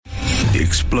The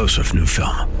explosive new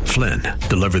film, Flynn,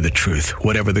 deliver the truth,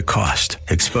 whatever the cost.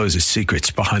 Exposes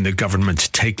secrets behind the government's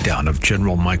takedown of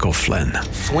General Michael Flynn.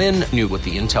 Flynn knew what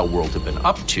the intel world had been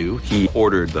up to. He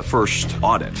ordered the first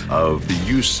audit of the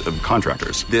use of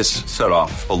contractors. This set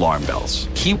off alarm bells.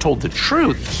 He told the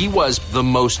truth. He was the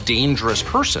most dangerous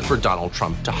person for Donald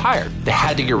Trump to hire. They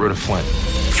had to get rid of Flynn.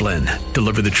 Flynn,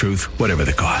 deliver the truth, whatever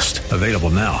the cost. Available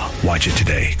now. Watch it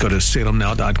today. Go to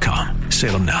salemnow.com.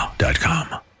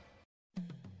 salemnow.com.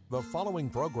 The following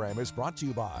program is brought to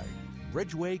you by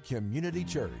Bridgeway Community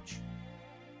Church.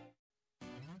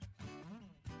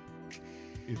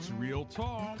 It's Real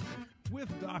Talk with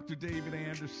Dr. David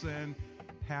Anderson.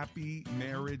 Happy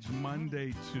Marriage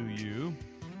Monday to you.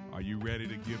 Are you ready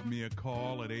to give me a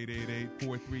call at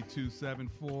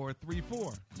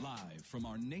 888-432-7434? Live from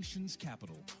our nation's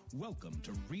capital, welcome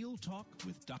to Real Talk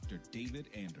with Dr. David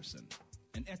Anderson.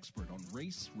 An expert on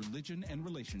race, religion, and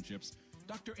relationships,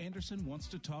 Dr. Anderson wants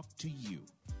to talk to you.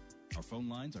 Our phone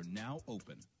lines are now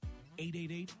open.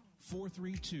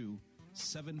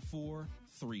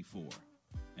 888-432-7434.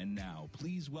 And now,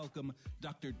 please welcome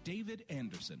Dr. David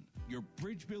Anderson, your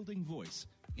bridge-building voice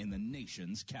in the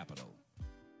nation's capital.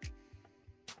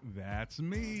 That's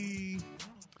me,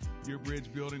 your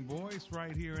bridge-building voice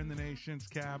right here in the nation's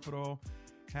capital.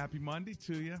 Happy Monday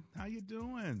to you. How you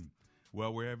doing?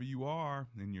 Well, wherever you are,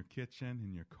 in your kitchen,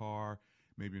 in your car,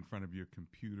 maybe in front of your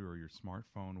computer or your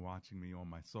smartphone watching me on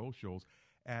my socials,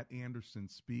 at Anderson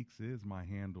Speaks is my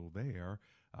handle there.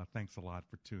 Thanks a lot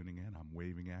for tuning in. I'm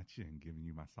waving at you and giving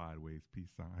you my sideways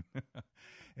peace sign.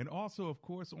 And also, of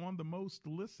course, on the most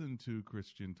listened to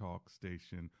Christian talk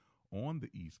station on the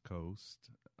East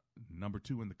Coast, number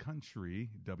 2 in the country,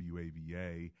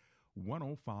 WAVA,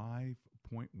 105.1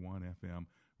 FM,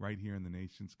 right here in the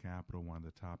nation's capital, one of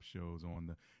the top shows on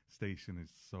the station.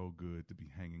 It's so good to be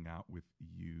hanging out with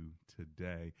you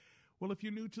today. Well, if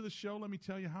you're new to the show, let me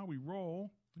tell you how we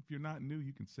roll. If you're not new,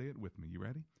 you can say it with me. You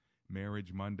ready?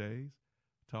 Marriage Mondays,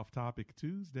 Tough Topic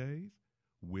Tuesdays,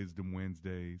 Wisdom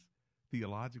Wednesdays,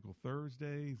 Theological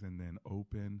Thursdays, and then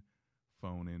Open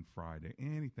Phone In Friday.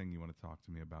 Anything you want to talk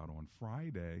to me about on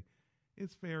Friday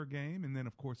is fair game. And then,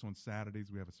 of course, on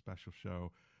Saturdays, we have a special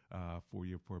show for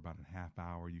you for about a half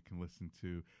hour. You can listen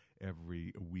to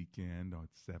every weekend at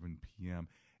 7 p.m.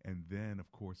 And then, of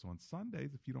course, on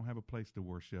Sundays, if you don't have a place to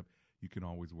worship, you can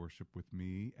always worship with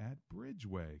me at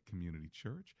Bridgeway Community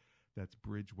Church. That's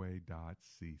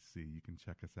bridgeway.cc. You can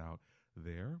check us out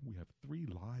there. We have 3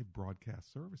 live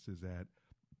broadcast services at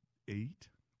 8,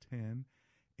 10,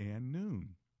 and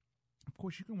noon. Of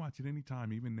course, you can watch it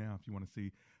anytime, even now. If you want to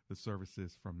see the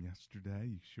services from yesterday,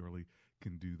 you surely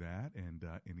can do that. And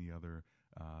any other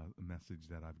message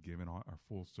that I've given, our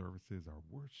full services, our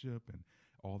worship, and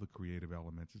all the creative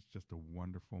elements. It's just a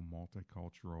wonderful,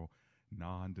 multicultural,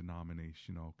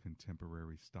 non-denominational,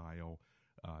 contemporary style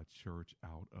church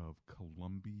out of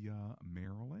Columbia,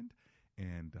 Maryland,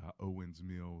 and Owens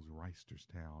Mills,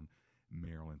 Reisterstown,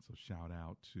 Maryland. So shout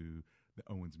out to the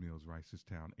Owens Mills,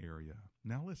 Reisterstown area.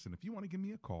 Now listen, if you want to give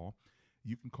me a call,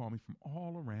 you can call me from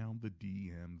all around the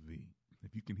DMV.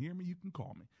 If you can hear me, you can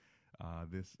call me.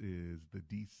 This is the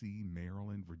D.C.,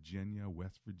 Maryland, Virginia,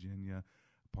 West Virginia,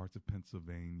 parts of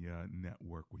Pennsylvania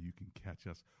network where you can catch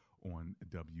us on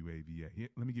WAVA. Here,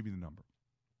 let me give you the number.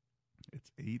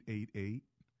 It's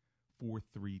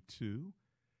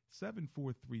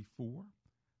 888-432-7434.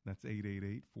 That's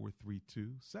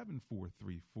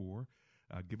 888-432-7434.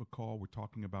 Give a call. We're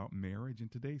talking about marriage.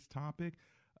 And today's topic,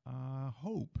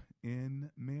 hope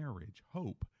in marriage.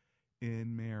 Hope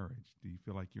in marriage. Do you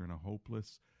feel like you're in a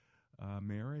hopeless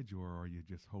marriage, or are you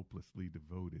just hopelessly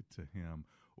devoted to him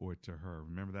or to her?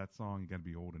 Remember that song? You got to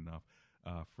be old enough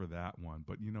for that one.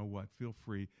 But you know what? Feel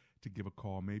free to give a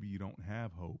call. Maybe you don't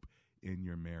have hope in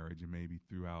your marriage, and maybe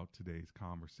throughout today's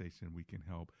conversation we can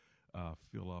help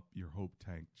fill up your hope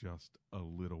tank just a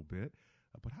little bit.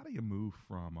 But how do you move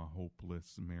from a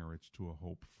hopeless marriage to a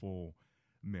hopeful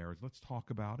marriage? Let's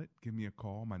talk about it. Give me a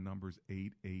call. My number is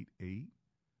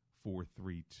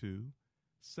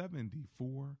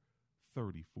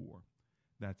 888-432-7434.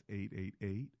 That's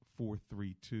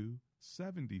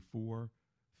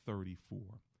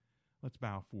 888-432-7434. Let's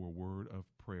bow for a word of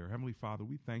prayer. Heavenly Father,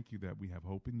 we thank you that we have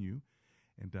hope in you,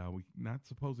 and we're not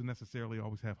supposed to necessarily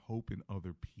always have hope in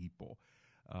other people.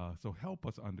 So help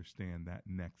us understand that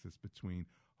nexus between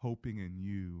hoping in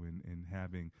you and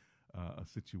having a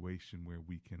situation where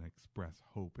we can express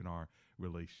hope in our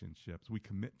relationships. We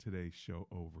commit today's show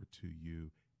over to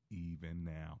you even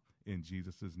now. In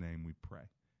Jesus' name we pray.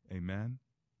 Amen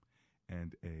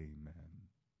and amen.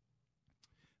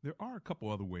 There are a couple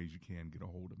other ways you can get a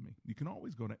hold of me. You can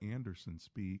always go to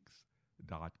AndersonSpeaks.com.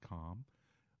 embracegracism.com.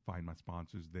 Find my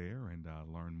sponsors there and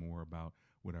learn more about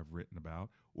what I've written about.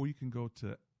 Or you can go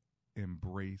to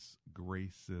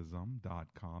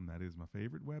embracegracism.com. That is my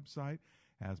favorite website.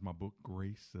 Has my book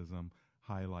Gracism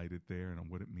highlighted there and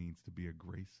what it means to be a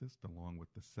gracist, along with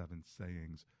the 7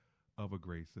 sayings of a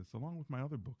gracist, along with my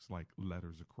other books like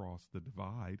Letters Across the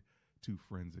Divide, 2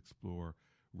 Friends Explore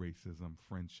Racism,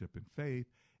 Friendship, and Faith,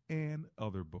 and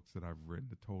other books that I've written,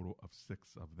 a total of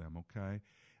 6 of them, okay?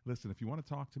 Listen, if you want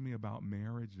to talk to me about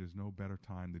marriage, there's no better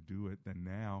time to do it than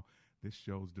now. This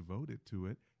show's devoted to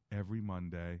it. Every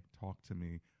Monday, talk to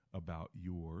me about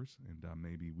yours, and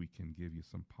maybe we can give you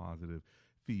some positive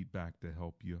feedback to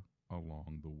help you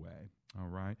along the way. All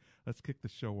right, let's kick the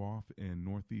show off in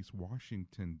Northeast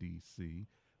Washington, D.C.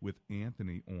 with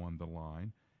Anthony on the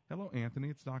line. Hello, Anthony.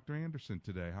 It's Dr. Anderson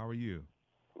today. How are you?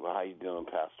 Well, how you doing,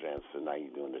 Pastor Anderson? How you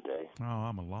doing today? Oh,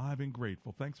 I'm alive and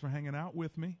grateful. Thanks for hanging out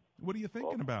with me. What are you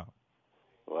thinking about?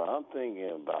 Well, I'm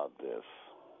thinking about this.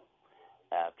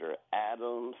 After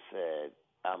Adam said,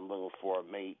 I'm looking for a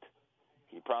mate,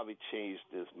 he probably changed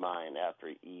his mind after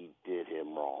Eve did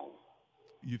him wrong.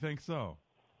 You think so?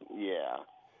 Yeah.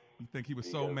 You think he was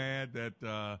so mad that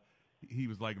he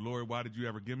was like, Lord, why did you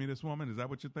ever give me this woman? Is that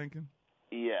what you're thinking?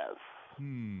 Yes.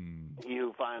 He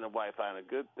who find a wife find a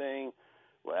good thing.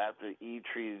 Well, after Eve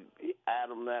treated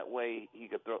Adam that way, he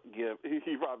could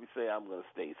he'd probably say, "I'm going to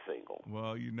stay single."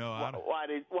 Well, you know, why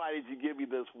did you give me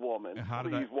this woman?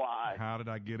 Why? How did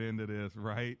I get into this?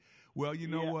 Right? Well, you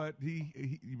know what?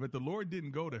 But the Lord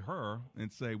didn't go to her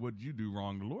and say, "What did you do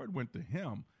wrong?" The Lord went to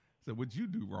him, said, "What did you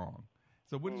do wrong?"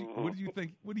 So what do you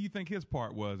think? What do you think his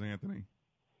part was, Anthony?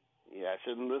 Yeah, I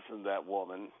shouldn't listen to that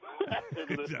woman. I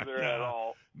shouldn't listen to her at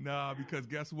all. No, because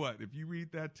guess what? If you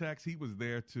read that text, he was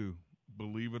there too.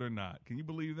 Believe it or not, can you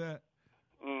believe that?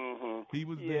 Mm-hmm. He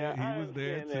was there. He was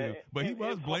there too. But he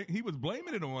was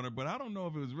blaming it on her. But I don't know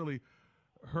if it was really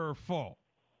her fault.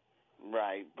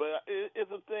 Right. But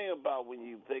it's a thing about when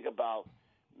you think about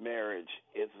marriage,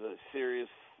 it's a serious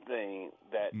thing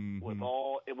that when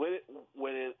it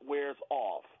wears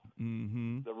off,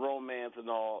 the romance and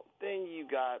all, then you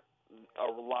got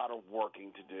a lot of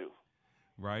working to do.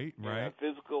 Right. In a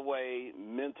physical way,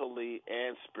 mentally,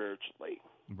 and spiritually.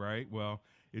 Right. Well,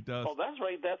 it does. Oh, that's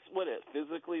right. That's what it is.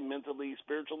 Physically, mentally,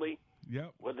 spiritually.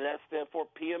 Yep. What did that stand for?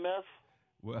 PMS?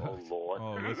 Well, oh, Lord.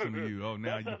 Oh, listen to you. Oh,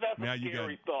 now you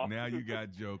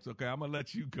got jokes. Okay, I'm gonna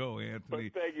let you go, Anthony.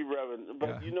 But thank you, Reverend.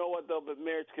 But you know what though? But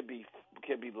marriage can be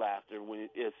laughter when you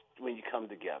come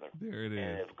together. There it is.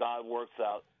 And if God works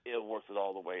out, it works it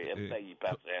all the way. And thank you,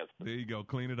 Pastor Anderson. There you go.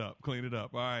 Clean it up.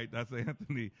 All right, that's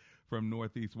Anthony from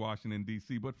Northeast Washington,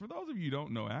 D.C. But for those of you who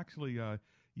don't know, actually, the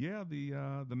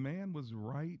man was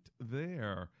right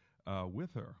there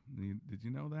with her. Did you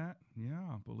know that?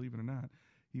 Yeah, believe it or not.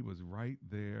 He was right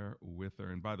there with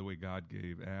her. And by the way, God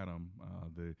gave Adam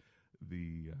the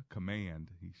command.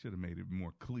 He should have made it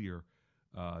more clear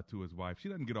to his wife. She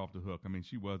doesn't get off the hook. I mean,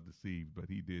 she was deceived, but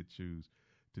he did choose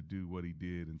to do what he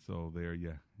did. And so there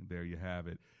you have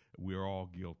it. We're all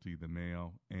guilty, the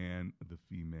male and the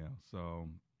female. So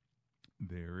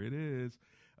there it is.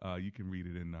 You can read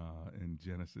it in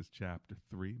Genesis chapter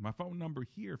 3. My phone number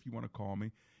here, if you want to call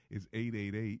me, is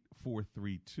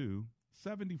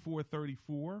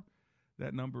 888-432-7434.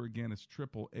 That number again is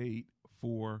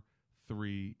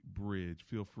 888-43-BRIDGE.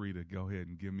 Feel free to go ahead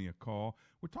and give me a call.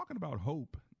 We're talking about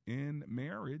hope in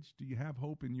marriage. Do you have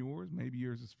hope in yours? Maybe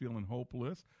yours is feeling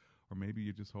hopeless, or maybe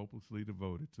you're just hopelessly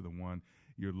devoted to the one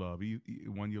you love.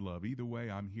 Either way,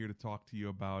 I'm here to talk to you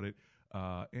about it.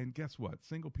 And guess what?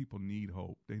 Single people need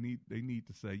hope. They need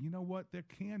to say, you know what? There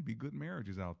can be good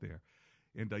marriages out there.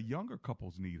 And younger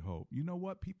couples need hope. You know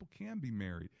what? People can be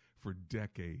married for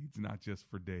decades, not just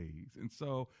for days. And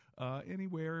so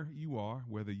anywhere you are,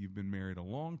 whether you've been married a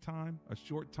long time, a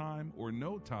short time, or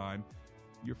no time,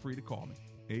 you're free to call me.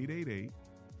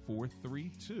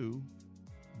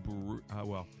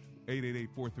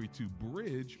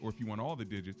 888-432-888-432-BRIDGE, or if you want all the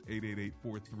digits,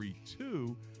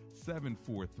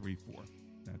 888-432-7434.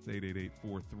 That's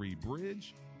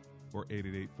 888-43-BRIDGE or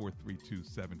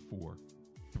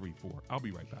 888-432-7434. I'll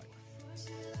be right back.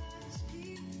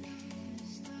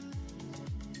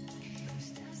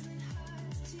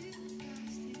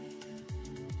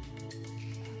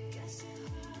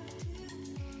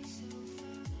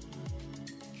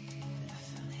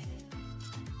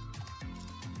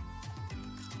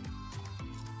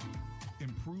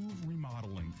 Improve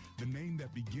Remodeling, the name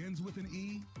that begins with an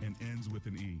E and ends with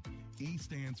an E. E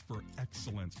stands for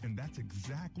excellence, and that's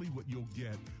exactly what you'll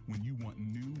get when you want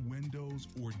new windows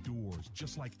or doors.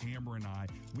 Just like Amber and I,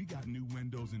 we got new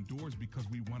windows and doors because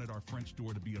we wanted our French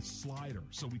door to be a slider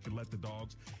so we could let the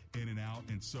dogs in and out.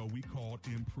 And so we called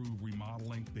Improve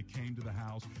Remodeling. They came to the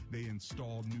house. They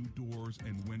installed new doors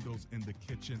and windows in the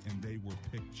kitchen, and they were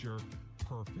picture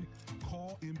perfect.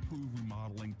 Call Improve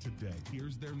Remodeling today.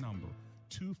 Here's their number,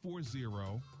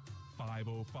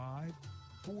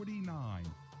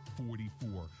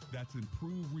 240-505-4944. That's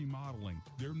Improve Remodeling.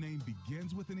 Their name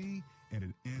begins with an E and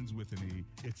it ends with an E.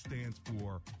 It stands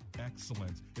for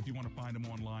excellence. If you want to find them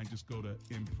online, just go to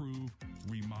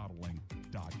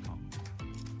improveremodeling.com.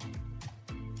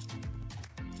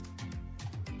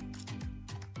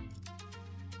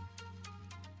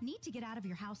 Need to get out of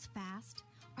your house fast?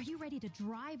 Are you ready to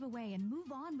drive away and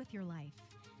move on with your life?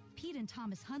 Pete and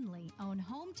Thomas Hundley own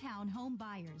Hometown Home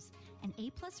Buyers, an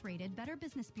A-plus rated Better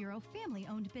Business Bureau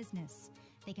family-owned business.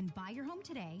 They can buy your home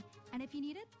today, and if you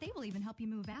need it, they will even help you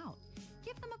move out.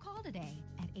 Give them a call today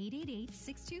at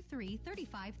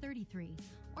 888-623-3533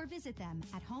 or visit them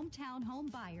at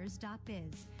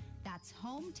hometownhomebuyers.biz. That's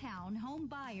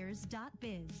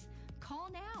hometownhomebuyers.biz.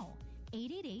 Call now,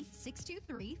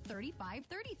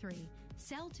 888-623-3533.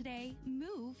 Sell today,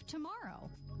 move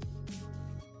tomorrow.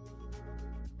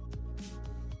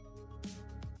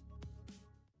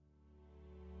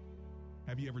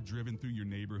 Have you ever driven through your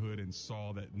neighborhood and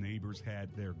saw that neighbors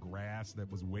had their grass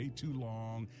that was way too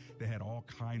long? They had all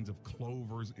kinds of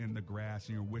clovers in the grass,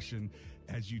 and you're wishing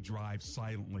as you drive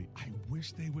silently, I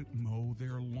wish they would mow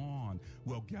their lawn.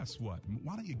 Well, guess what?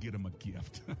 Why don't you get them a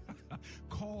gift?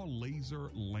 Call Laser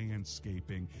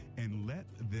Landscaping and let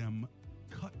them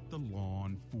cut the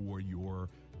lawn for your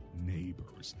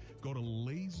neighbors. Go to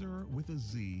Laser with a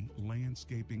Z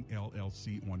Landscaping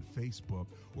LLC on Facebook,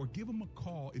 or give them a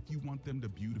call if you want them to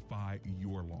beautify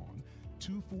your lawn.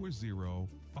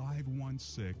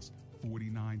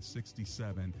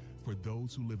 240-516-4967 for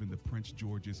those who live in the Prince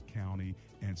George's County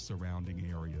and surrounding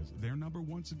areas. Their number,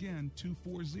 once again,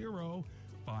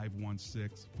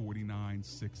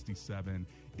 240-516-4967.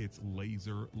 It's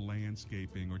Laser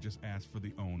Landscaping, or just ask for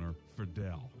the owner,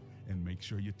 Fidel, and make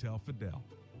sure you tell Fidel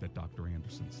that Dr.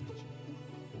 Anderson sent you.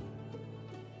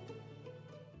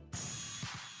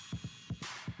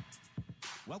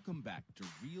 Welcome back to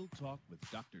Real Talk with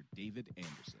Dr. David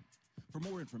Anderson. For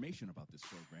more information about this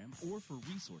program or for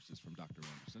resources from Dr.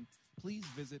 Anderson, please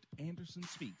visit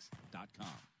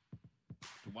andersonspeaks.com.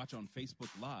 To watch on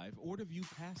Facebook Live or to view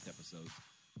past episodes,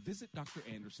 visit Dr.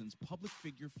 Anderson's public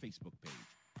figure Facebook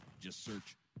page. Just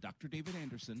search Dr. David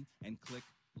Anderson and click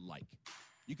like.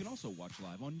 You can also watch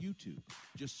live on YouTube.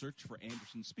 Just search for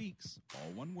Anderson Speaks,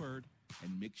 all one word,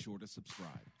 and make sure to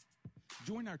subscribe.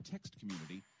 Join our text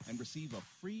community and receive a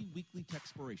free weekly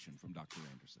textpiration from Dr.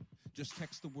 Anderson. Just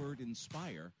text the word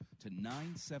INSPIRE to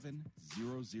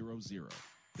 97000.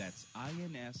 That's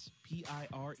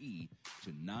INSPIRE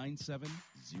to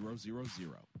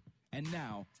 97000. And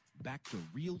now, back to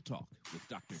Real Talk with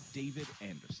Dr. David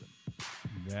Anderson.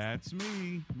 That's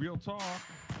me, Real Talk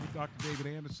with Dr. David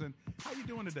Anderson. How you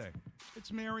doing today?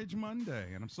 It's Marriage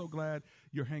Monday, and I'm so glad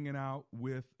you're hanging out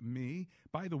with me.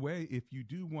 By the way, if you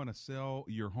do want to sell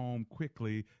your home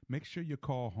quickly, make sure you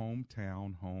call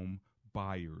Hometown Home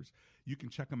Buyers. You can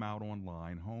check them out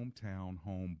online,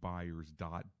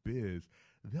 hometownhomebuyers.biz.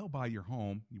 They'll buy your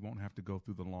home. You won't have to go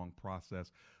through the long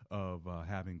process of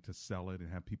having to sell it and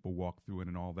have people walk through it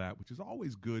and all that, which is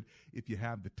always good if you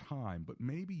have the time. But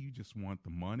maybe you just want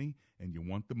the money and you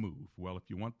want the move. Well, if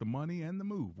you want the money and the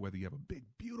move, whether you have a big,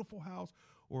 beautiful house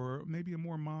or maybe a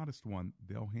more modest one,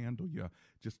 they'll handle you.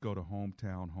 Just go to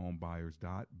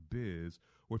hometownhomebuyers.biz.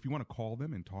 Or if you want to call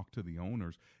them and talk to the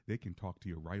owners, they can talk to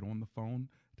you right on the phone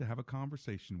to have a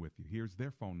conversation with you. Here's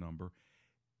their phone number,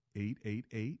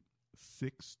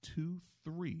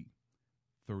 888-623-3533.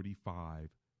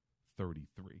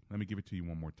 Let me give it to you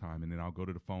one more time, and then I'll go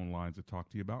to the phone lines to talk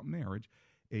to you about marriage.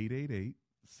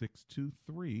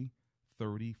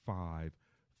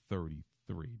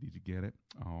 888-623-3533. Did you get it?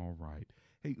 All right.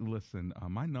 Hey, listen,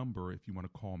 my number, if you want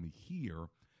to call me here,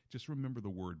 just remember the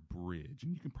word bridge,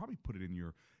 and you can probably put it in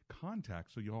your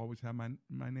contacts, so you'll always have my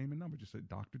name and number. Just say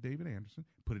Dr. David Anderson.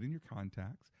 Put it in your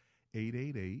contacts,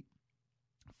 888-432-7434.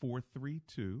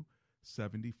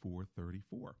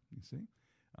 You see?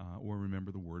 Or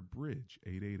remember the word bridge,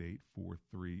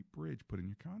 888-43-BRIDGE. Put in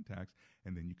your contacts,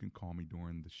 and then you can call me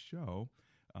during the show.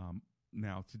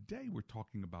 Now, today we're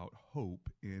talking about hope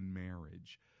in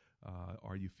marriage.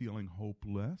 Are you feeling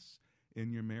hopeless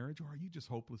in your marriage, or are you just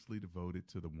hopelessly devoted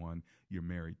to the one you're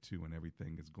married to and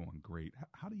everything is going great?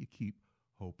 How do you keep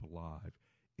hope alive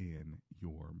in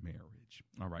your marriage.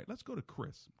 All right, let's go to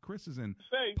Chris. Chris is in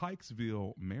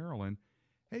Pikesville, Maryland.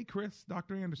 Hey, Chris,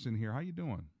 Dr. Anderson here. How you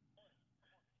doing?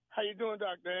 How you doing,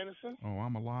 Dr. Anderson? Oh,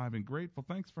 I'm alive and grateful.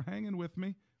 Thanks for hanging with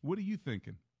me. What are you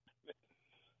thinking?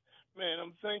 Man,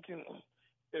 I'm thinking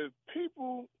if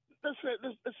people, let's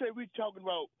say we're talking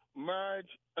about marriage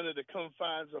under the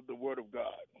confines of the Word of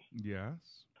God.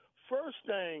 Yes. First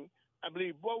thing, I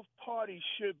believe both parties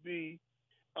should be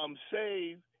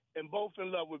saved and both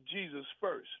in love with Jesus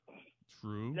first.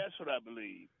 True. That's what I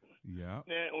believe. Yeah.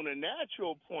 Now, on a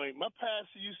natural point, my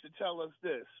pastor used to tell us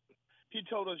this. He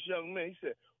told us young men, he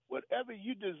said, whatever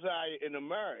you desire in a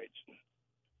marriage,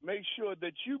 make sure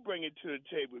that you bring it to the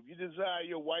table. If you desire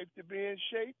your wife to be in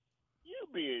shape, you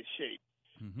be in shape.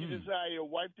 Mm-hmm. You desire your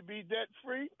wife to be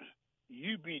debt-free,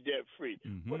 you be debt-free.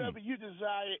 Mm-hmm. Whatever you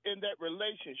desire in that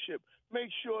relationship,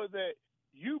 make sure that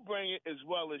you bring it as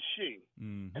well as she.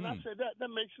 Mm-hmm. And I said,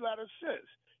 that makes a lot of sense.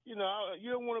 You know,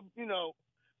 you don't want to,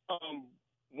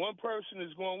 one person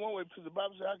is going one way because the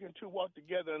Bible says, how can two walk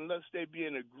together unless they be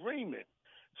in agreement?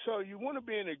 So you want to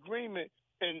be in agreement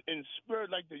in spirit,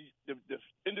 like the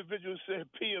individual said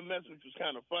PMS, which was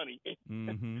kind of funny.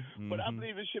 Mm-hmm. But I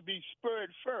believe it should be spirit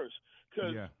first,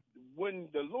 because when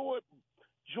the Lord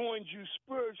joins you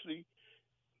spiritually,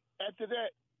 after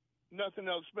that, nothing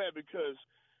else matters, because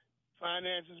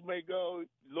finances may go,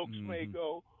 looks may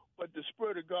go, but the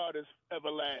Spirit of God is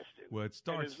everlasting. Well, it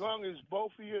starts. And as long as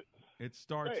both of you. It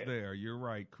starts there. You're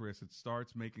right, Chris. It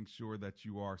starts making sure that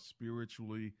you are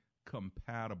spiritually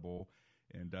compatible.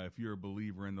 And if you're a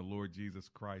believer in the Lord Jesus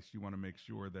Christ, you want to make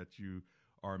sure that you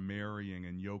are marrying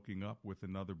and yoking up with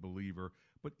another believer.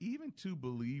 But even two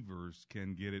believers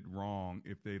can get it wrong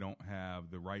if they don't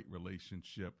have the right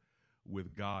relationship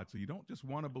with God. So you don't just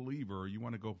want a believer, you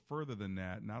want to go further than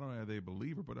that. Not only are they a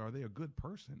believer, but are they a good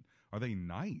person? Are they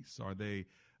nice? Are they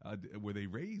were they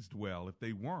raised well? If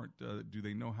they weren't, do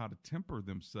they know how to temper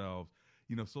themselves?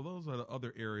 So those are the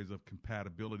other areas of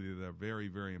compatibility that are very,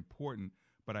 very important.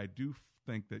 But I do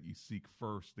think that you seek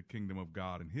first the kingdom of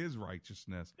God and his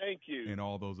righteousness. Thank you. And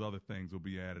all those other things will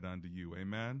be added unto you.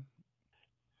 Amen?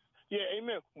 Yeah,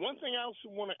 amen. One thing I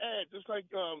also want to add, just like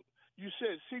you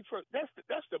said, seek first. That's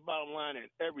the bottom line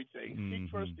in everything. Seek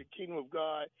first the kingdom of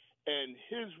God and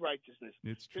his righteousness.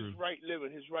 It's true. His right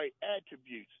living, his right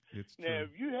attributes. It's true. Now, if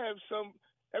you have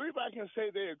everybody can say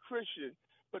they're a Christian,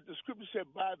 but the scripture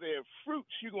said by their fruits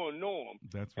you're going to know them.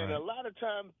 That's right. And a lot of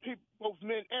times, people, both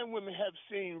men and women, have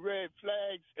seen red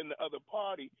flags in the other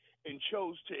party and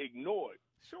chose to ignore it.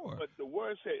 Sure. But the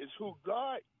word said it's who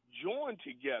God joined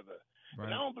together. Right.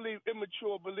 And I don't believe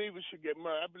immature believers should get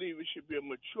married. I believe it should be a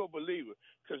mature believer.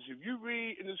 Because if you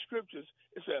read in the scriptures,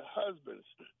 it said, husbands,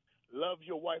 love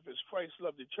your wife as Christ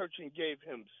loved the church and gave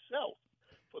himself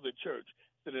for the church.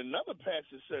 Then another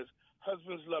passage says,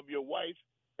 husbands, love your wife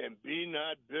and be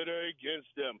not bitter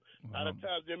against them. A lot of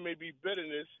times there may be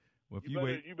bitterness. Well, if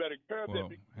you better curb that.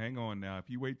 Hang on now. If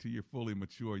you wait till you're fully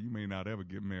mature, you may not ever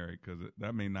get married, because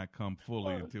that may not come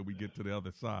fully until we get to the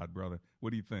other side, brother.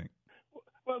 What do you think?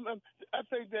 Well, I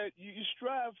think that you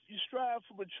strive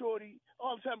for maturity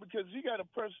all the time, because you got a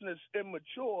person that's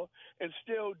immature and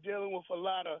still dealing with a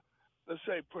lot of, let's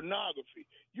say, pornography.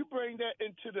 You bring that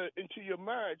into your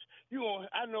marriage.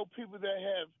 I know people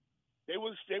that they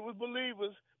was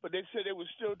believers, but they said they were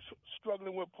still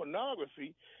struggling with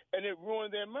pornography, and it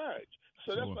ruined their marriage.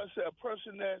 So that's why I said a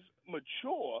person that's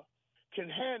mature can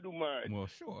handle marriage. Well,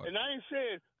 sure. And I ain't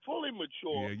saying fully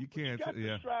mature. Yeah, you can't. You got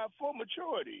to strive for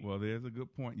maturity. Well, there's a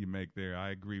good point you make there.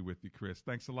 I agree with you, Chris.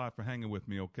 Thanks a lot for hanging with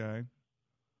me, okay?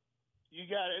 You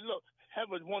got it. Look, have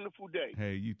a wonderful day.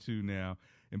 Hey, you too now.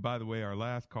 And by the way, our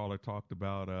last caller talked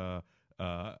about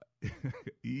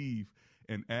Eve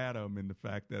and Adam, and the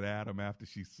fact that Adam, after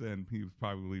she sinned, he was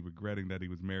probably regretting that he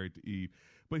was married to Eve.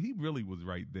 But he really was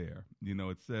right there.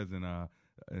 It says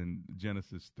in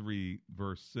Genesis 3,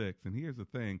 verse 6. And here's the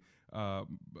thing.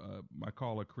 My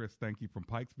caller, Chris, thank you, from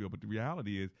Pikesville. But the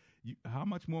reality is, how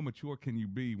much more mature can you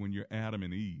be when you're Adam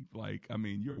and Eve?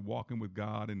 You're walking with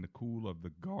God in the cool of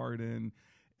the garden.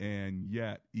 And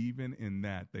yet, even in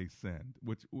that, they sinned,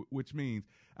 which means,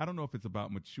 I don't know if it's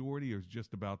about maturity or it's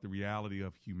just about the reality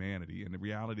of humanity. And the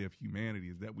reality of humanity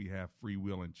is that we have free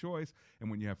will and choice.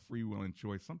 And when you have free will and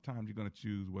choice, sometimes you're going to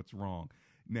choose what's wrong.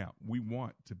 Now, we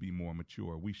want to be more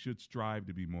mature. We should strive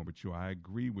to be more mature. I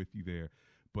agree with you there.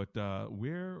 But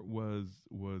where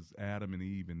was Adam and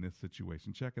Eve in this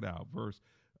situation? Check it out.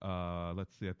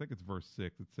 Let's see, I think it's verse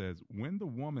 6. It says, when the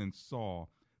woman saw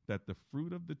that the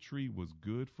fruit of the tree was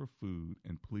good for food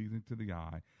and pleasing to the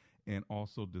eye, and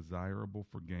also desirable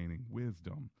for gaining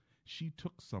wisdom, she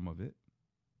took some of it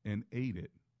and ate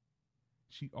it.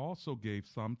 She also gave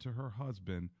some to her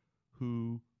husband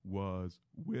who was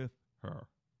with her.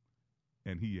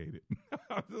 And he ate it.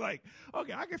 I was like,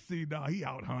 okay, I can see now he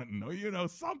out hunting or,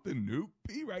 something new.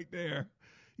 He right there,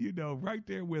 right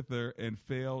there with her and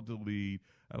failed to lead.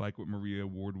 I like what Maria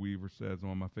Ward Weaver says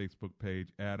on my Facebook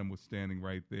page. Adam was standing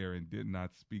right there and did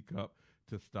not speak up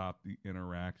to stop the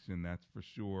interaction. That's for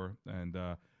sure. And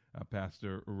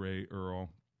Pastor Ray Earl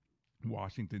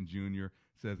Washington Jr.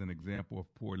 says an example of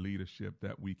poor leadership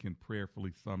that we can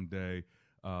prayerfully someday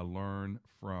learn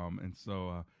from. And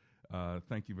so,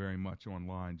 thank you very much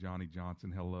online. Johnny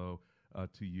Johnson, hello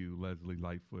to you. Leslie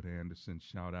Lightfoot Anderson,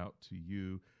 shout out to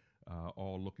you.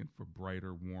 All looking for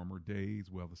brighter, warmer days.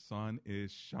 Well, the sun is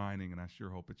shining, and I sure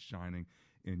hope it's shining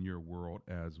in your world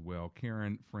as well.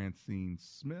 Karen Francine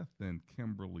Smith and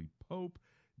Kimberly Pope,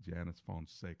 Janice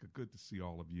Fonseca. Good to see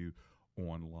all of you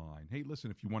online. Hey, listen,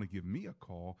 if you want to give me a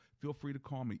call, feel free to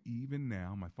call me even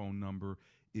now. My phone number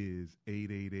is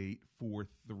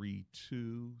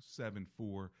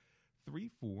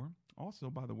 888-432-7434. Also,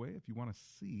 by the way, if you want to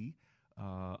see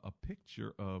a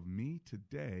picture of me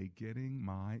today getting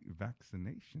my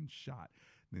vaccination shot,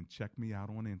 then check me out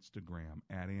on Instagram.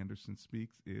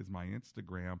 @AndersonSpeaks is my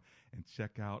Instagram, and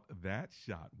check out that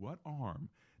shot. What arm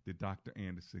did Dr.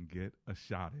 Anderson get a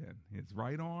shot in? His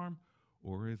right arm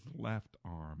or his left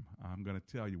arm? I'm going to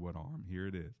tell you what arm. Here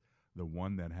it is. The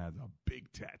one that has a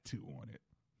big tattoo on it.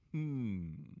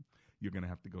 You're going to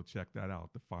have to go check that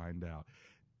out to find out.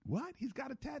 What? He's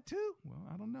got a tattoo? Well,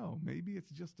 I don't know. Maybe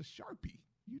it's just a Sharpie.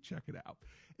 You check it out.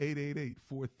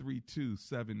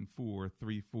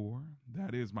 888-432-7434.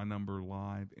 That is my number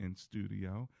live in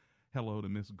studio. Hello to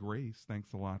Miss Grace.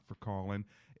 Thanks a lot for calling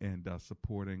and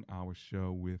supporting our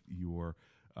show with your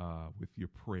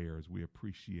prayers. We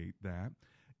appreciate that.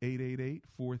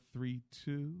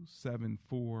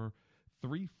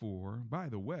 888-432-7434. By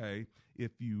the way,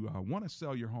 if you want to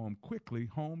sell your home quickly,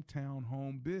 Hometown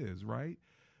Home Biz, right?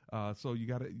 So you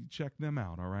got to check them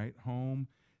out, all right?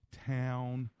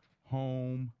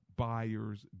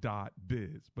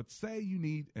 HometownHomeBuyers.biz. But say you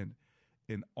need an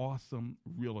awesome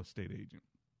real estate agent,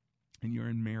 and you're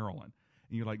in Maryland,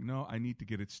 and you're like, no, I need to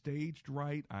get it staged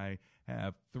right. I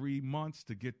have 3 months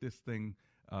to get this thing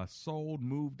sold,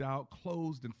 moved out,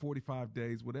 closed in 45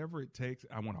 days, whatever it takes.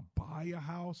 I want to buy a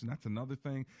house, and that's another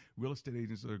thing. Real estate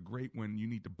agents are great when you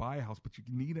need to buy a house, but you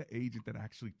need an agent that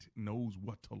actually knows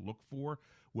what to look for.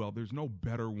 Well, there's no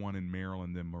better one in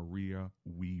Maryland than Maria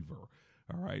Weaver.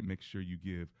 All right, make sure you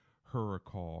give her a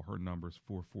call. Her number is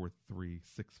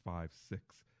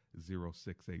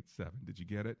 443-656-0687. Did you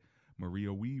get it?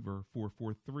 Maria Weaver,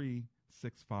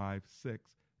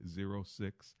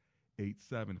 443-656-0687.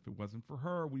 If it wasn't for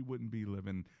her, we wouldn't be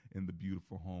living in the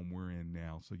beautiful home we're in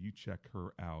now. So you check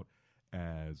her out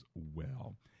as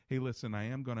well. Hey, listen, I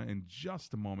am going to, in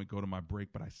just a moment, go to my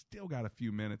break, but I still got a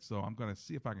few minutes, so I'm going to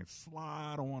see if I can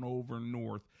slide on over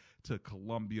north to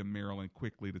Columbia, Maryland,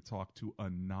 quickly to talk to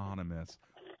Anonymous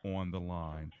on the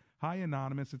line. Hi,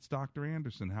 Anonymous. It's Dr.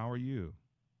 Anderson. How are you?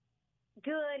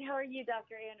 Good. How are you,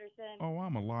 Dr. Anderson? Oh,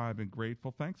 I'm alive and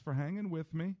grateful. Thanks for hanging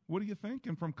with me. What are you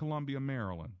thinking from Columbia,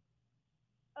 Maryland?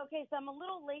 Okay, so I'm a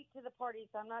little late to the party,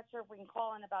 so I'm not sure if we can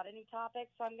call in about any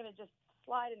topics, so I'm going to just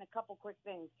slide in a couple quick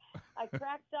things. I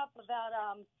cracked up about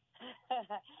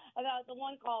about the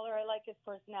one caller. I like his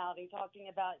personality, talking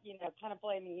about, kind of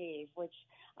blaming Eve, which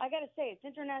I got to say, it's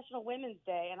International Women's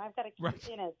Day, and I've got to keep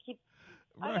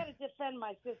I got to defend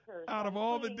my sisters. Out of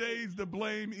all the days to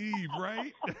blame Eve,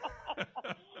 right?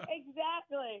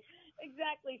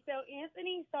 Exactly. So,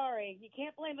 Anthony, sorry, you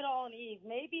can't blame it all on Eve.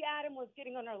 Maybe Adam was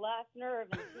getting on her last nerve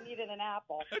and she needed an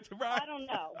apple. That's right. I don't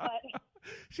know. But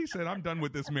she said, I'm done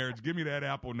with this marriage. Give me that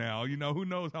apple now. Who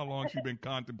knows how long she's been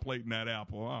contemplating that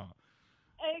apple, huh?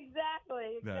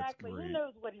 Exactly. That's great. Who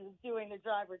knows what he was doing to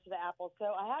drive her to the apple?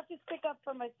 So I have to stick up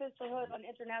for my sisterhood on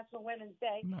International Women's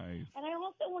Day. Nice. And I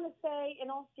also want to say, in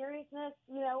all seriousness,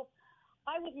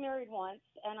 I was married once,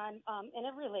 and I'm in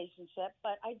a relationship.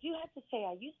 But I do have to say,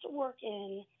 I used to work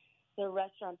in the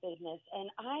restaurant business,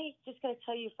 and I just got to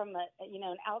tell you from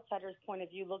an outsider's point of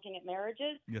view, looking at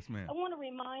marriages. Yes, ma'am. I want to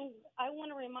remind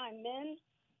men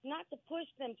not to push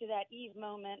them to that Eve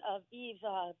moment of Eve's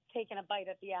taking a bite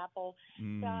at the apple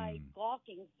by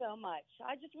gawking so much.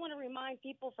 I just want to remind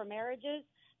people for marriages,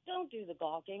 don't do the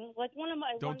gawking. Like one of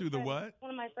my Don't do the what? One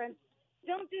of my friends,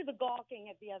 don't do the gawking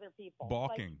at the other people.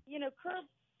 Balking.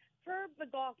 Curb the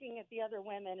gawking at the other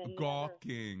women. And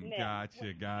gawking.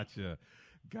 Gotcha.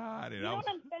 Got it. You know what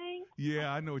I'm saying?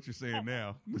 Yeah, I know what you're saying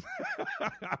now.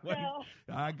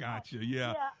 I got you.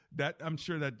 Yeah. That I'm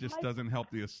sure that just doesn't help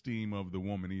the esteem of the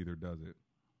woman either, does it?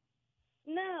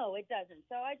 No. No, it doesn't.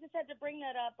 So I just had to bring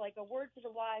that up, like a word to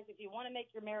the wise. If you want to make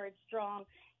your marriage strong,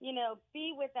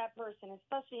 be with that person,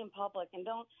 especially in public, and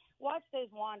don't watch those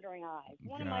wandering eyes.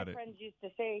 One of my friends used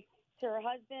to say to her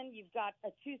husband, you've got a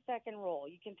 2-second rule.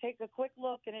 You can take a quick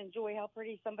look and enjoy how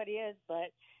pretty somebody is,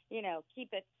 but,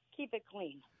 keep it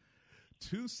clean.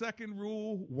 2-second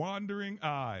rule, wandering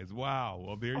eyes. Wow.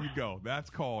 Well, there you go. That's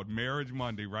called Marriage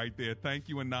Monday right there. Thank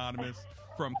you, Anonymous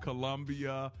from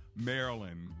Columbia,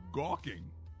 Maryland. Gawking,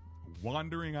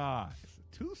 wandering eyes.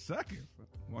 2 seconds.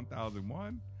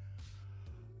 1001.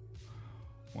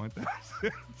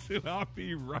 1002. I'll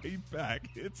be right back.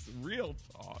 It's Real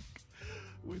Talk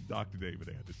with Dr. David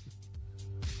Anderson.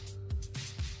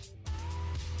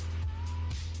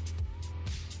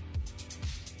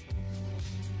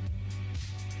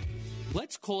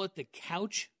 Let's call it the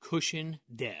couch cushion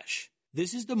dash.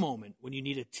 This is the moment when you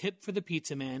need a tip for the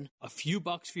pizza man, a few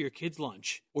bucks for your kid's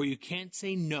lunch, or you can't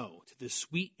say no to the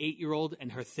sweet 8-year-old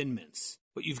and her Thin Mints.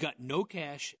 But you've got no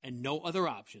cash and no other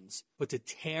options but to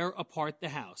tear apart the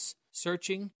house,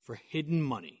 searching for hidden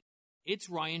money. It's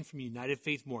Ryan from United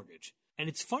Faith Mortgage, and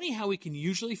it's funny how we can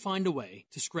usually find a way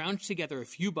to scrounge together a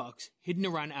few bucks hidden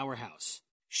around our house.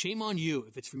 Shame on you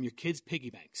if it's from your kids' piggy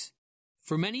banks.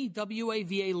 For many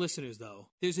WAVA listeners, though,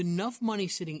 there's enough money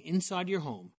sitting inside your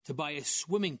home to buy a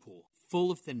swimming pool full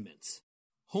of Thin Mints.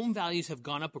 Home values have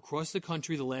gone up across the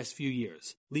country the last few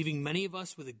years, leaving many of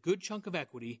us with a good chunk of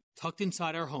equity tucked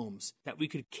inside our homes that we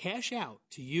could cash out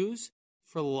to use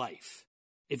for life.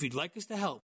 If you'd like us to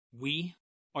help, we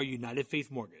are United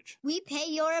Faith Mortgage. We pay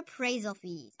your appraisal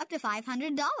fees, up to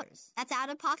 $500. That's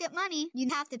out-of-pocket money you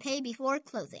have to pay before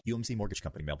closing. UMC Mortgage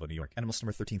Company, Melville, New York. NMLS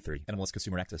number 1330.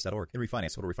 NMLSConsumerAccess.org. In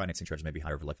refinance, total refinancing charges may be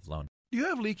higher over life of loan. Do you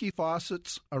have leaky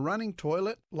faucets, a running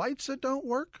toilet, lights that don't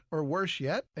work, or worse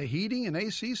yet, a heating and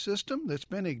AC system that's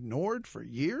been ignored for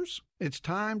years? It's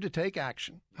time to take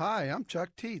action. Hi, I'm Chuck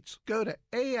Teets. Go to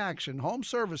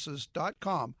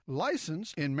actionhomeservices.com.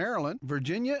 Licensed in Maryland,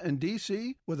 Virginia, and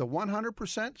D.C. with a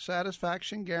 100%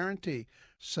 satisfaction guarantee.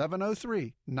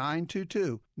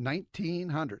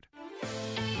 703-922-1900.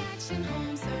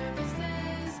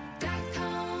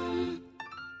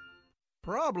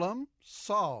 Problem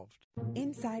solved.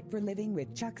 Insight for Living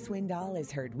with Chuck Swindoll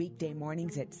is heard weekday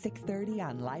mornings at 6:30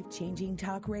 on Life-Changing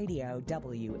Talk Radio,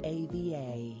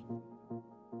 WAVA.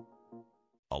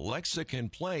 Alexa can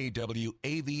play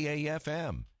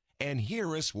WAVA-FM and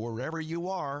hear us wherever you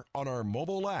are on our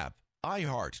mobile app,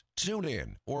 iHeart,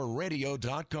 TuneIn, or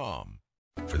radio.com.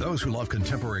 For those who love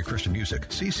contemporary Christian music,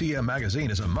 CCM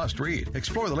Magazine is a must-read.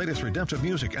 Explore the latest redemptive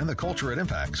music and the culture it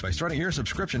impacts by starting your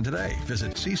subscription today.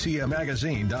 Visit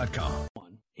ccmmagazine.com.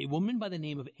 A woman by the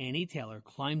name of Annie Taylor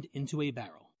climbed into a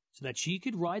barrel so that she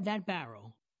could ride that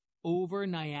barrel over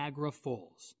Niagara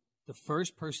Falls, the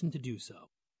first person to do so.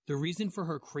 The reason for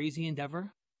her crazy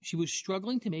endeavor? She was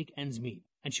struggling to make ends meet,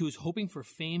 and she was hoping for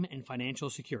fame and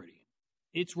financial security.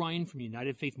 It's Ryan from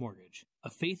United Faith Mortgage, a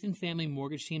faith and family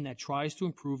mortgage team that tries to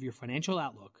improve your financial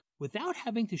outlook without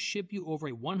having to ship you over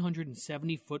a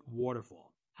 170-foot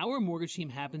waterfall. Our mortgage team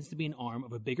happens to be an arm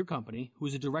of a bigger company who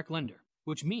is a direct lender,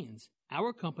 which means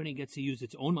our company gets to use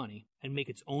its own money and make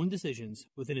its own decisions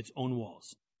within its own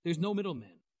walls. There's no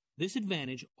middleman. This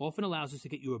advantage often allows us to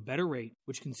get you a better rate,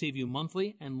 which can save you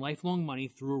monthly and lifelong money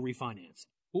through a refinance,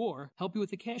 or help you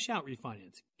with a cash-out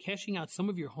refinance, cashing out some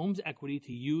of your home's equity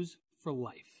to use for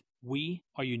life. We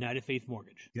are United Faith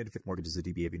Mortgage. United Faith Mortgage is a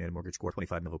DBA of United Mortgage Corp.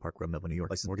 25 Melville Park Road, Melville, New York.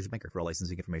 Licensed mortgage banker. For all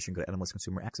licensing information, go to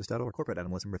NMLSConsumerAccess.org. Corporate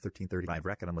NMLS number 1335.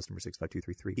 REC NMLS number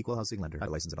 65233. Equal housing lender.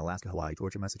 Licensed in Alaska, Hawaii,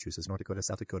 Georgia, Massachusetts, North Dakota,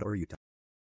 South Dakota, or Utah.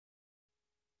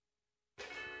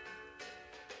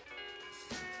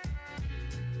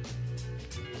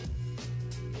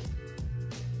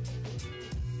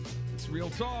 It's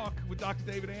Real Talk with Dr.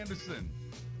 David Anderson.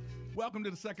 Welcome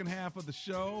to the second half of the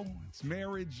show. It's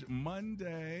Marriage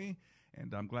Monday,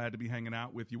 and I'm glad to be hanging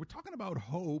out with you. We're talking about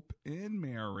hope in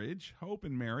marriage,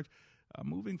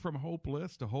 moving from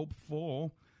hopeless to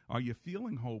hopeful. Are you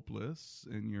feeling hopeless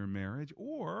in your marriage,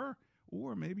 or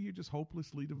maybe you're just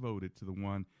hopelessly devoted to the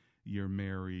one you're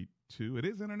married to? It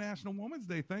is International Women's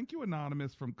Day. Thank you,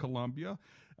 Anonymous from Columbia.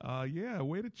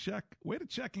 Way to check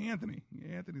Anthony.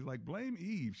 Anthony's like, blame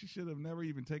Eve. She should have never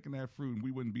even taken that fruit, and we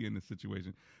wouldn't be in this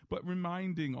situation. But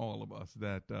reminding all of us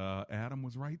that Adam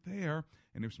was right there,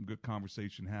 and there's some good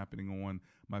conversation happening on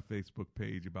my Facebook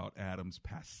page about Adam's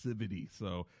passivity.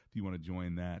 So if you want to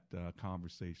join that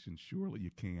conversation, surely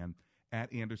you can.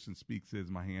 At Anderson Speaks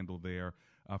is my handle there.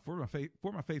 For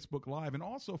my Facebook Live, and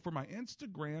also for my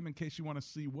Instagram, in case you want to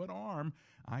see what arm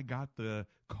I got the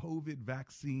COVID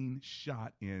vaccine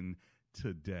shot in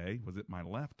today. Was it my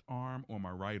left arm or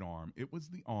my right arm? It was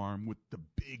the arm with the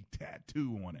big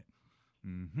tattoo on it.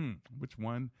 Which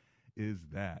one is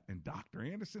that? And Dr.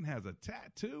 Anderson has a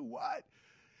tattoo? What?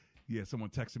 Yeah, someone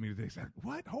texted me today saying,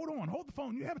 what? Hold on, hold the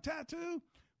phone. You have a tattoo?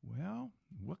 Well,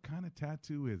 what kind of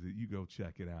tattoo is it? You go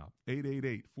check it out.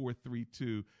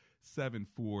 888-432-7434.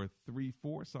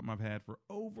 Something I've had for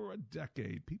over a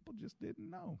decade. People just didn't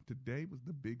know. Today was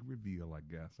the big reveal, I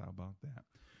guess. How about that?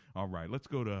 All right, let's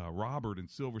go to Robert in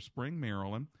Silver Spring,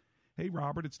 Maryland. Hey,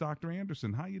 Robert, it's Dr.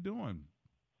 Anderson. How you doing?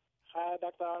 Hi,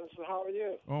 Dr. Anderson. How are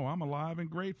you? Oh, I'm alive and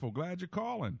grateful. Glad you're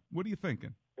calling. What are you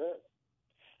thinking? Good.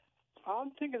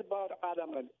 I'm thinking about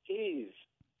Adam and Eve.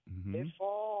 If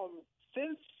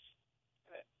since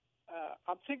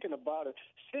I'm thinking about it,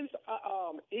 since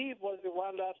Eve was the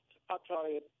one that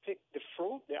actually picked the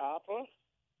fruit, the apple,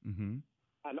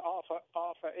 and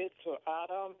offer it to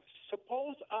Adam.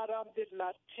 Suppose Adam did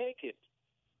not take it,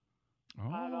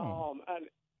 and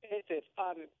ate it,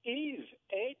 and Eve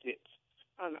ate it,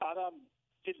 and Adam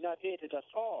did not eat it at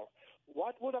all.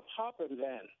 What would have happened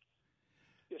then,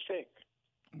 you think?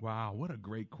 Wow, what a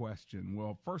great question.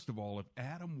 Well, first of all, if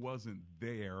Adam wasn't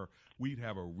there, we'd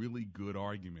have a really good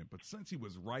argument. But since he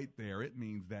was right there, it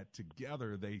means that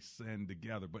together they sinned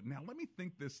together. But now let me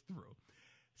think this through.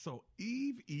 So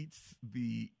Eve eats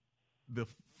the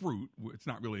fruit. It's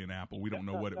not really an apple. We don't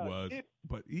know what it was.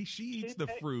 But she eats the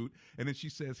fruit, and then she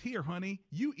says, here, honey,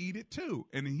 you eat it too.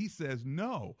 And then he says,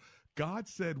 no. God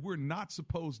said we're not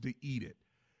supposed to eat it.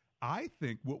 I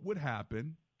think what would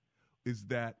happen is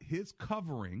that his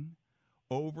covering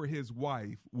over his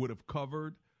wife would have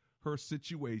covered her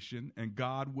situation, and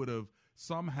God would have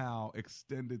somehow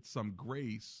extended some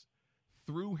grace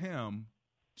through him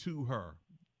to her.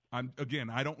 I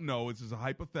don't know. This is a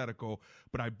hypothetical,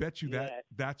 but I bet you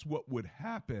that's what would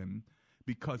happen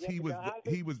because he was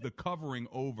the covering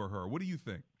over her. What do you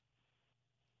think?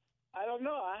 I don't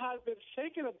know. I have been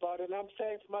thinking about it, and I'm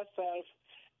saying to myself,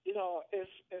 if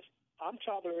I'm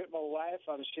traveling with my wife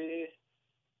and she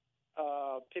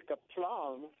pick a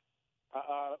plum,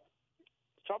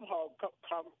 somehow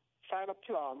find a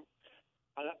plum,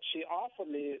 and she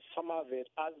offered me some of it.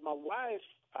 As my wife,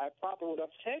 I probably would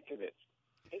have taken it.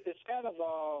 It's kind of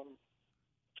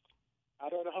I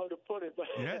don't know how to put it, but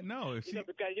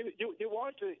because you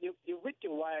want to, you're with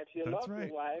your wife, you love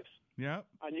your wife,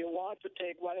 and you want to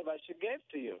take whatever she gave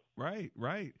to you. Right.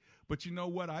 But you know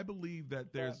what? I believe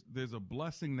that there's a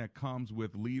blessing that comes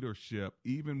with leadership,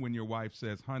 even when your wife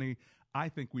says, honey, I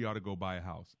think we ought to go buy a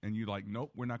house. And you're like,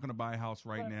 nope, we're not going to buy a house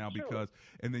right now because,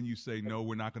 and then you say, no,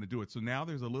 we're not going to do it. So now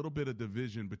there's a little bit of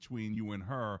division between you and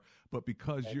her, but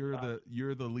because you're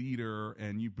the leader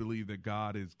and you believe that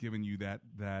God has given you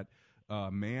that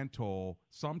mantle,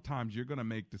 sometimes you're going to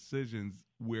make decisions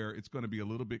where it's going to be a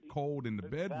little bit cold in the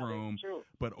bedroom,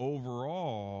 but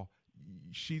overall,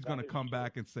 she's going to come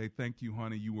back and say, thank you,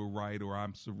 honey, you were right, or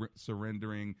I'm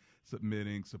surrendering,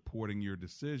 submitting, supporting your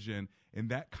decision. And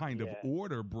that kind of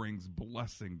order brings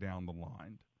blessing down the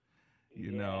line,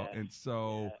 you know? And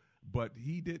so, but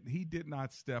he did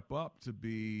not step up to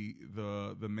be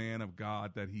the man of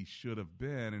God that he should have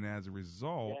been. And as a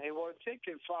result, he wasn't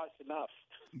thinking fast enough.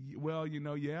 Well,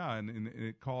 and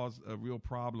it caused a real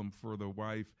problem for the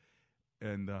wife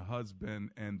and the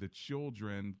husband and the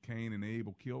children. Cain and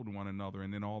Abel killed one another.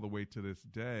 And then all the way to this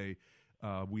day,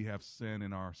 we have sin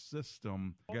in our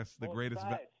system. I guess the greatest...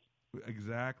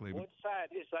 Exactly. Both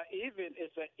sides. It's an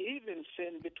even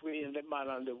sin between the man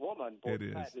and the woman. Both it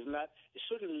is. Sides. It's not, it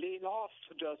shouldn't lean off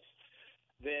to just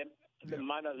the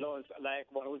man alone. Like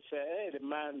one would say, hey, the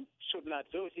man should not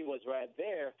do it. He was right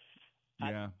there.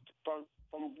 And from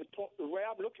the way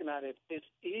I'm looking at it, it's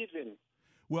even.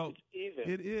 Well,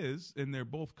 it is, and they're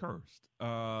both cursed.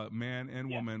 Man and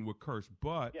woman were cursed,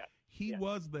 but he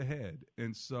was the head,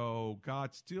 and so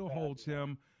God still holds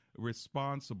him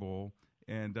responsible,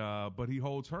 and but he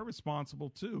holds her responsible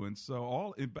too. And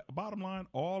so, bottom line,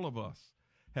 all of us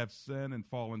have sinned and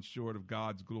fallen short of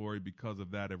God's glory because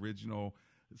of that original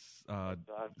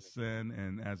sin,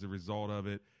 and as a result of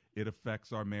it, it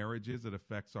affects our marriages, it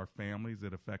affects our families,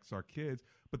 it affects our kids.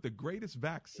 But the greatest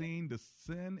vaccine to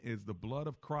sin is the blood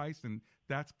of Christ, and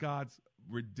that's God's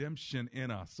redemption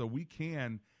in us. So we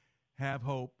can have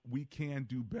hope, we can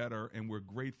do better, and we're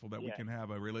grateful that we can have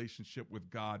a relationship with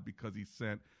God because he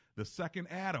sent the second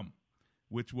Adam,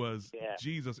 which was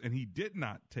Jesus, and he did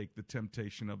not take the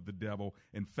temptation of the devil.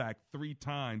 In fact, 3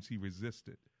 times he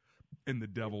resisted, and the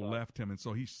devil left him. And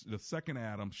so the second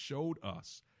Adam showed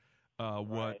us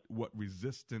what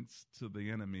resistance to the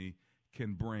enemy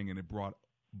can bring, and it brought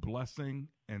blessing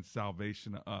and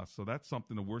salvation to us. So that's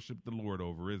something to worship the Lord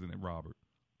over, isn't it, Robert?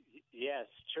 Yes,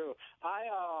 true. I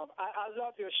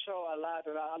love your show a lot,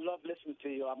 and I love listening to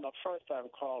you. I'm a first-time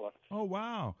caller. Oh,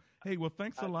 wow. Hey, well,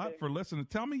 thanks a lot for listening.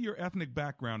 Tell me your ethnic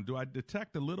background. Do I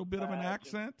detect a little bit of an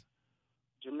accent?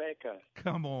 Jamaica.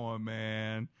 Come on,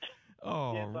 man.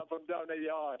 Oh, yes, I'm from down the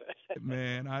yard.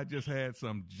 Man, I just had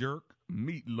some jerk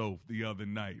meatloaf the other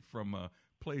night from a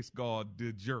place called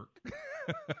The Jerk.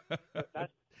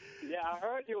 Yeah, I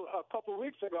heard you a couple of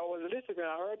weeks ago. I was listening.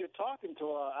 I heard you talking to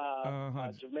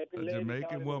a Jamaican lady.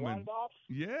 Jamaican woman.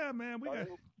 Yeah, man.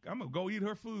 I'm going to go eat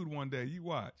her food one day. You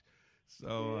watch.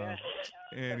 So,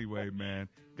 anyway, man,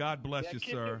 God bless you,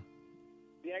 sir.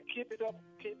 Keep it up.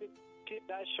 Keep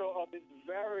that show up. It's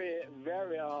very,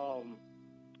 very, I'm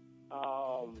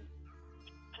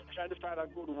trying to find a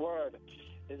good word.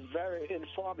 It's very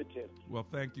informative. Well,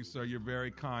 thank you, sir. You're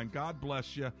very kind. God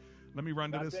bless you. Let me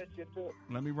run to this.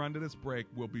 Let me run to this break.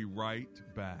 We'll be right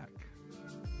back.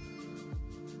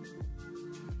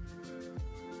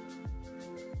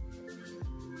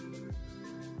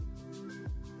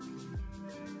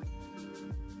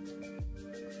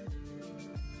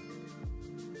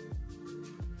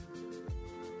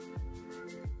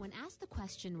 When asked the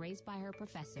question raised by her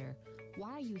professor,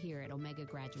 "Why are you here at Omega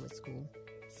Graduate School?"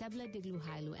 Sebla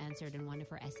Digluhailu answered in one of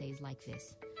her essays like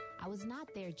this: "I was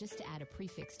not there just to add a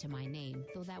prefix to my name,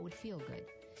 though that would feel good.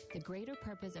 The greater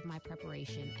purpose of my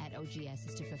preparation at OGS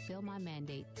is to fulfill my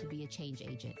mandate to be a change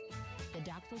agent. The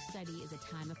doctoral study is a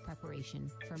time of preparation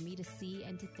for me to see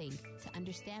and to think, to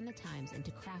understand the times, and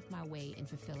to craft my way in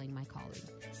fulfilling my calling."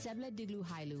 Sebla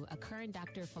Digluhailu, a current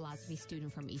Doctor of Philosophy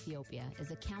student from Ethiopia,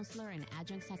 is a counselor and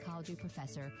adjunct psychology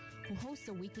professor who hosts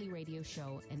a weekly radio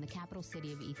show in the capital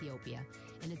city of Ethiopia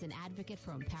and is an advocate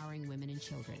for empowering women and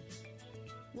children.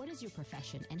 What is your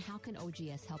profession, and how can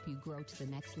OGS help you grow to the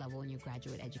next level in your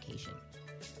graduate education?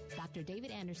 Dr. David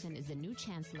Anderson is the new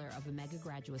chancellor of Omega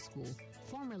Graduate School,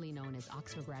 formerly known as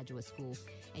Oxford Graduate School,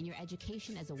 and your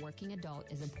education as a working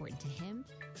adult is important to him,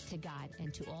 to God,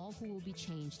 and to all who will be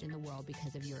changed in the world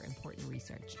because of your important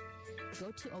research.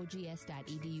 Go to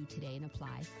ogs.edu today and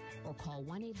apply, or call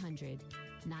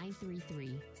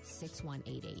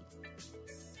 1-800-933-6188.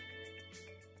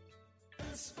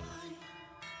 Best Buy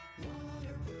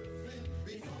waterproofing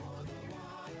before the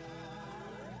water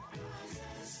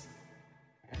rises.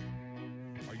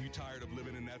 Are you tired of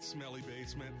living in that smelly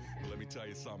basement? Well, let me tell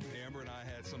you something. Amber and I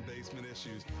had some basement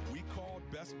issues. We called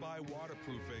Best Buy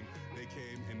Waterproofing. They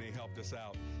came and they helped us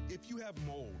out. If you have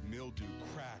mold, mildew,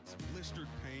 cracks, blistered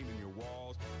paint in your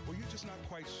walls, or you're just not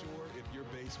quite sure if your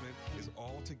basement is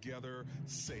altogether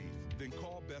safe, then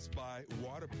call Best Buy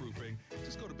Waterproofing.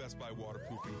 Just go to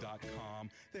bestbuywaterproofing.com.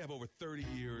 They have over 30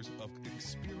 years of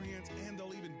experience, and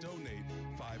they'll even donate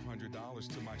 $500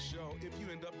 to my show if you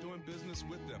end up doing business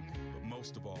with them. But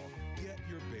most of all, get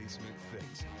your basement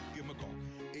fixed. Give them a call,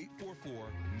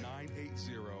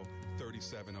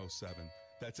 844-980-3707.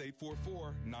 That's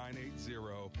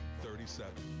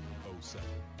 844-980-3707.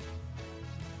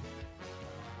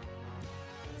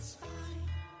 Best Buy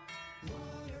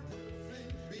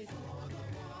waterproofing before the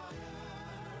water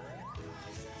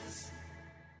rises.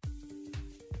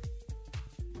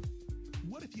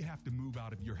 What if you have to move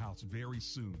out of your house very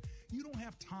soon? You don't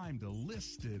have time to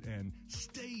list it and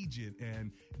stage it and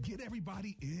get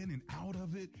everybody in and out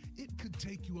of it. It could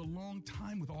take you a long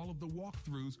time with all of the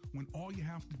walkthroughs when all you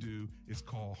have to do is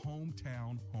call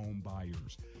Hometown Home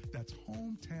Buyers. That's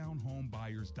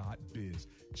hometownhomebuyers.biz.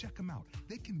 Check them out.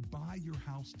 They can buy your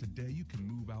house today. You can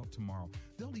move out tomorrow.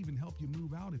 They'll even help you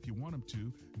move out if you want them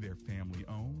to. They're family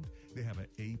owned. They have an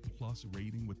A+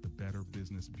 rating with the Better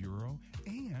Business Bureau,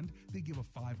 and they give a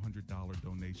 $500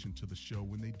 donation to the show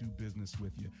when they do business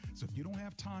with you. So if you don't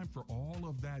have time for all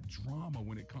of that drama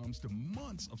when it comes to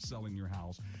months of selling your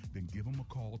house, then give them a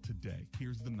call today.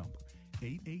 Here's the number,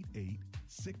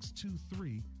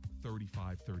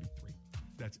 888-623-3533.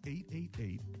 That's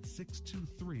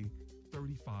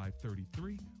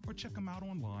 888-623-3533, or check them out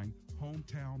online,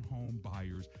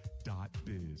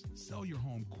 hometownhomebuyers.biz. Sell your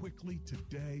home quickly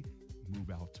today,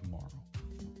 move out tomorrow.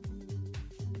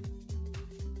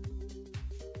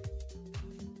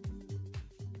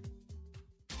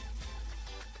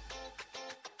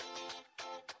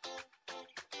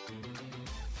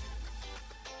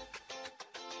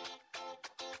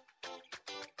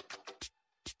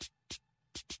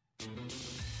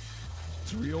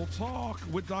 It's Real Talk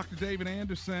with Dr. David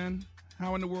Anderson.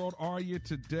 How in the world are you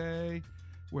today?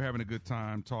 We're having a good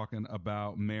time talking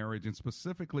about marriage, and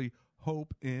specifically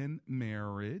hope in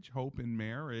marriage.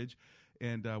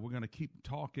 And we're going to keep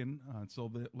talking.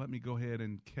 Let me go ahead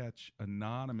and catch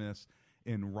Anonymous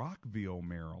in Rockville,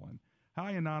 Maryland.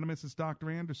 Hi, Anonymous. It's Dr.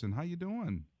 Anderson. How you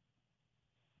doing?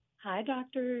 Hi,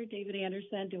 Dr. David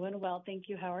Anderson. Doing well. Thank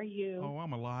you. How are you? Oh,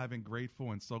 I'm alive and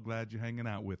grateful and so glad you're hanging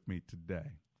out with me today.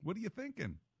 What are you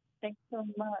thinking? Thanks so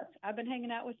much. I've been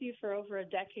hanging out with you for over a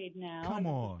decade now. Come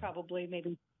on. Probably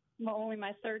maybe only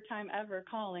my third time ever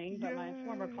calling, but my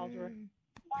former calls were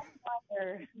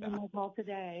longer than my call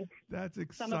today. That's So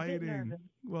I'm a bit exciting. nervous.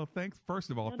 Well, thanks.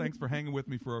 First of all, thanks for hanging with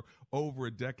me for over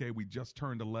a decade. We just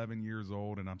turned 11 years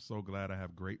old, and I'm so glad I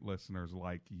have great listeners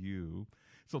like you.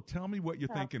 So tell me what you're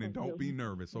thinking, and don't be Absolutely.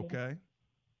 nervous, okay?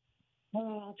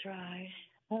 Oh, I'll try.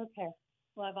 Okay.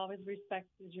 Well, I've always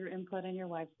respected your input and your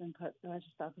wife's input, so I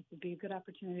just thought this would be a good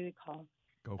opportunity to call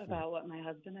Go for about what my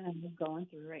husband and I are going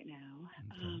through right now.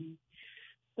 Okay.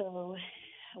 So,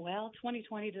 well,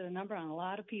 2020 did a number on a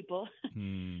lot of people,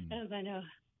 as I know,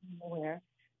 I'm aware.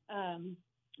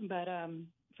 But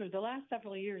for the last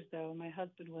several years, though, my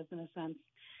husband was, in a sense,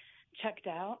 checked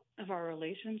out of our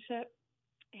relationship.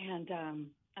 And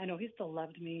I know he still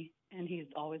loved me, and he's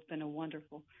always been a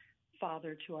wonderful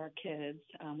father to our kids.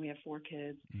 We have 4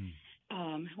 kids.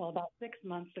 Well, about 6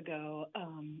 months ago,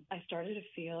 I started to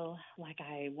feel like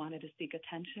I wanted to seek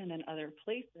attention in other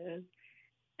places,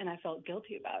 and I felt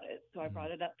guilty about it. So I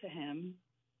brought it up to him.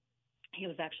 He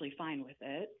was actually fine with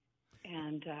it.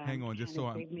 And Hang on, just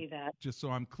kinda so gave me that.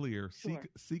 I'm clear. Sure.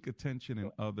 Seek attention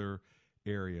in other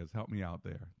areas. Help me out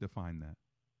there. Define that.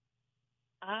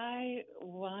 I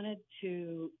wanted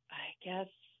to,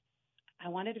 I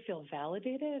wanted to feel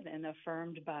validated and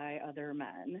affirmed by other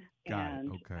men. Got it.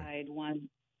 And Okay. I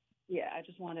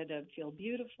just wanted to feel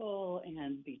beautiful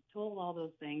and be told all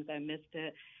those things. I missed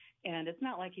it. And it's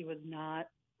not like he was not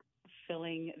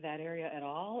filling that area at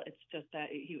all. It's just that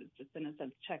he was just, in a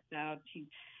sense, checked out. He,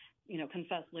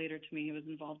 confessed later to me he was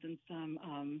involved in some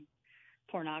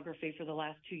pornography for the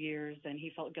last 2 years, and he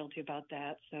felt guilty about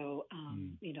that. So,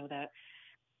 that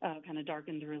kind of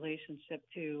darkened the relationship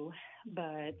too.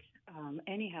 But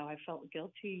anyhow, I felt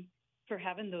guilty for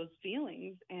having those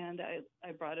feelings, and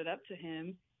I brought it up to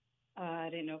him. I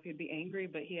didn't know if he'd be angry,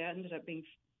 but he ended up being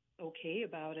okay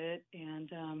about it. And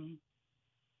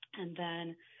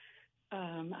then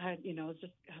I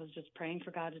was just praying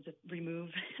for God to just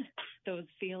remove those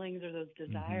feelings or those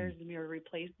desires and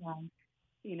replace them,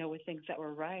 with things that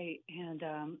were right. And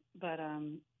but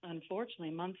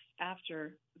unfortunately, months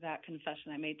after that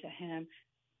confession I made to him,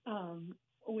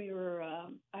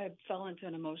 I fell into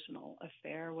an emotional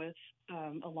affair with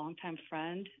a longtime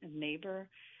friend and neighbor.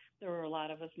 There were a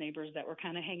lot of us neighbors that were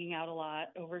kind of hanging out a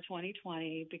lot over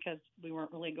 2020 because we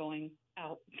weren't really going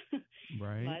out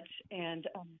Right. much. And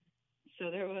so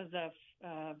there was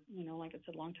like I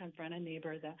said, longtime friend and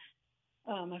neighbor that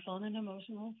I fell in an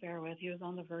emotional affair with. He was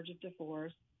on the verge of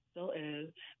divorce, still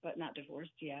is, but not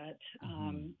divorced yet.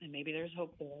 And maybe there's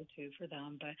hope there too for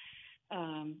them.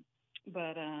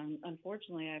 But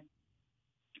unfortunately,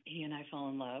 he and I fell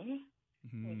in love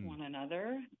with one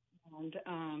another,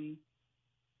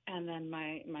 and then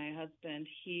my husband,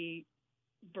 he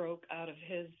broke out of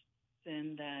his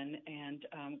sin then and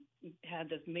had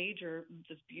this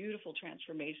beautiful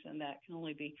transformation that can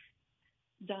only be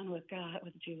done with God,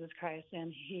 with Jesus Christ.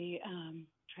 And he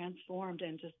transformed,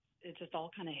 and it just all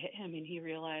kind of hit him, and he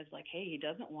realized, like, hey, he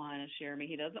doesn't want to share me.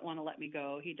 He doesn't want to let me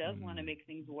go. He does want to make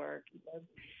things work. He does,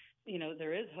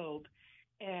 there is hope.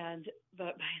 But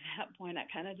by that point, I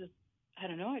kind of just, I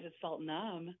don't know, I just felt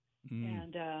numb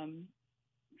and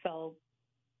fell,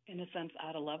 in a sense,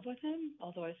 out of love with him,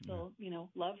 although I still,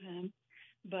 love him.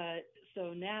 But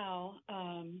so now,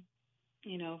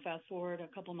 fast forward a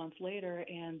couple months later,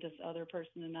 and this other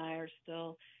person and I are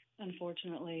still,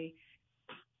 unfortunately,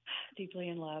 deeply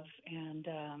in love. And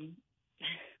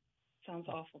sounds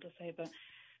awful to say, but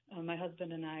my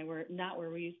husband and I were not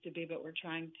where we used to be, but we're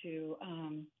trying to,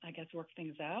 work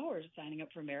things out. We're signing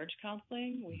up for marriage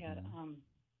counseling. We had,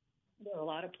 there were a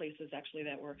lot of places actually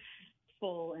that were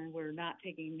full, and we're not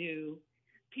taking new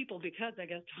people because I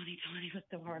guess 2020 was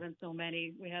so hard on so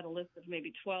many. We had a list of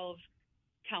maybe 12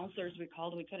 counselors we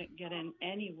called. We couldn't get in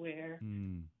anywhere.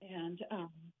 And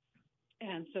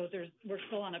so we're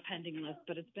still on a pending list,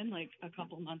 but it's been like a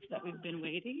couple months that we've been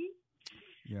waiting.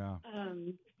 Yeah.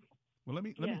 Well, let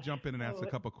me jump in and ask a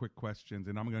couple quick questions,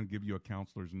 and I'm going to give you a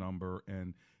counselor's number,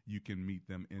 and you can meet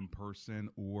them in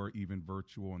person or even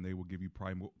virtual, and they will give you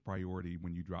priority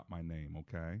when you drop my name,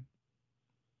 okay?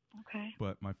 Okay.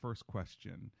 But my first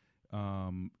question,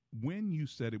 when you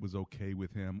said it was okay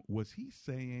with him, was he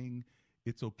saying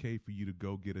it's okay for you to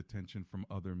go get attention from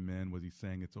other men? Was he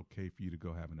saying it's okay for you to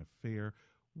go have an affair?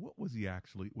 What was he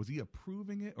actually, was he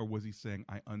approving it, or was he saying,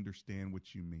 I understand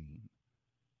what you mean?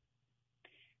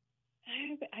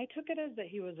 I took it as that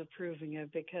he was approving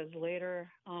it, because later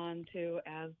on, too,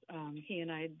 as he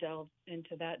and I delved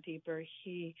into that deeper,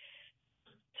 he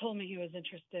told me he was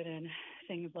interested in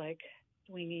things like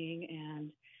swinging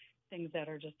and things that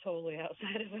are just totally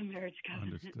outside of a marriage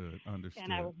covenant. Understood.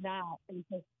 And I was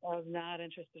not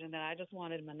interested in that. I just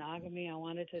wanted monogamy. I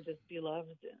wanted to just be loved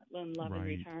and love in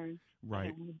return.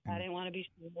 Right. And I didn't want to be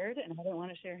shared, and I didn't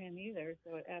want to share him either.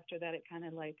 So after that, it kind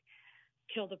of like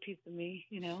killed a piece of me,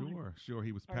 you know. Sure.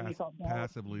 He was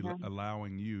passively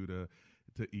allowing you to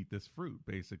eat this fruit,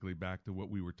 basically, back to what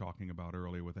we were talking about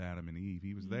earlier with Adam and Eve.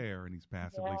 He was there, and he's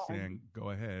passively saying, go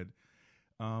ahead.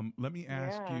 Let me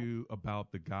ask you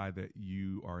about the guy that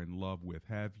you are in love with.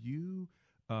 Have you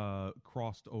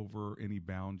crossed over any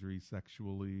boundaries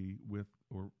sexually with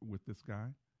this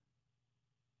guy?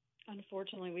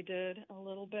 Unfortunately, we did a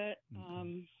little bit.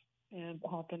 It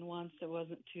happened once. It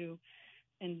wasn't too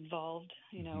involved.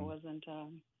 You know, it wasn't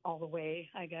all the way,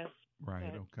 I guess.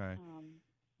 Right. But, okay.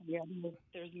 Yeah,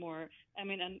 there's more. I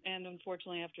mean, and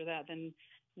unfortunately, after that, then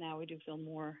now we do feel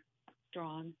more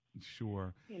drawn.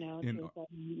 Sure. You know. And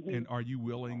are you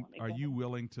willing? Are you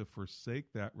willing to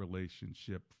forsake that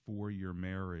relationship for your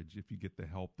marriage if you get the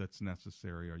help that's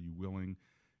necessary? Are you willing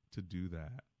to do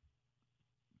that?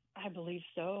 I believe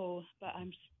so, but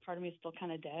part of me is still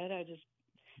kind of dead. I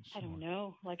don't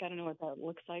know. Like, I don't know what that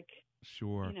looks like.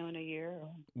 Sure. You know, in a year.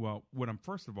 Well,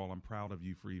 first of all, I'm proud of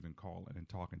you for even calling and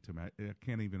talking to me. I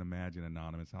can't even imagine,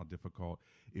 Anonymous, how difficult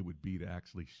it would be to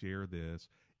actually share this.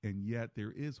 And yet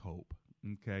there is hope.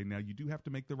 Okay. Now, you do have to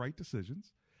make the right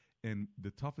decisions. And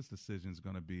the toughest decision is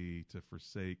going to be to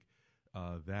forsake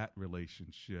that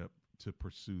relationship to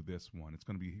pursue this one. It's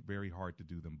going to be very hard to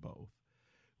do them both.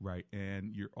 Right.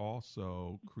 And you're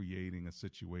also creating a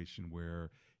situation where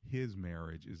his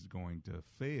marriage is going to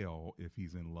fail if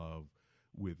he's in love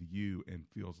with you and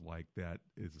feels like that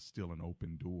is still an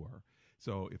open door.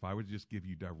 So if I would just give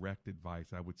you direct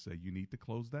advice, I would say you need to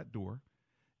close that door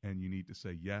and you need to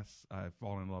say, yes, I've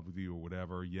fallen in love with you or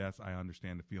whatever. Yes, I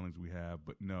understand the feelings we have,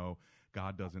 but no,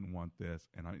 God doesn't want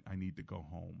this. And I need to go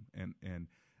home. And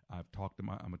I'm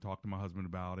going to talk to my husband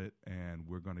about it, and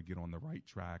we're going to get on the right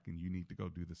track, and you need to go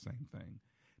do the same thing.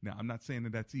 Now, I'm not saying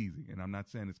that that's easy, and I'm not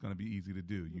saying it's going to be easy to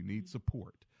do. You need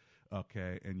support,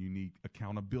 okay, and you need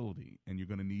accountability, and you're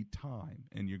going to need time,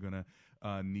 and you're going to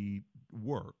need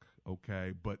work,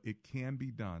 okay, but it can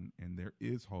be done, and there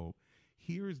is hope.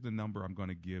 Here's the number I'm going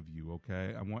to give you,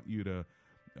 okay? I want you to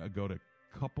go to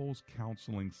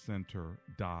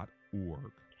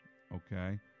couplescounselingcenter.org,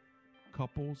 okay?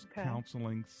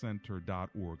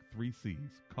 couplescounselingcenter.org, 3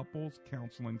 C's,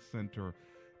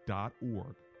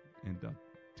 couplescounselingcenter.org, and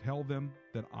tell them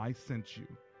that I sent you,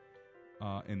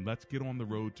 and let's get on the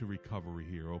road to recovery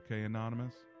here, okay,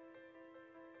 Anonymous?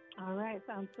 All right,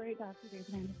 sounds great, Dr.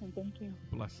 David Anderson. Thank you.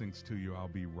 Blessings to you. I'll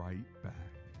be right back.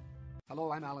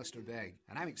 Hello, I'm Alistair Begg,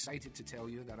 and I'm excited to tell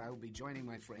you that I will be joining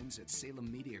my friends at Salem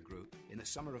Media Group in the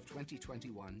summer of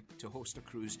 2021 to host a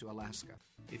cruise to Alaska.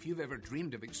 If you've ever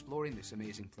dreamed of exploring this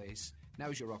amazing place,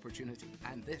 now's your opportunity,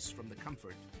 and this from the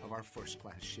comfort of our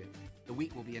first-class ship. The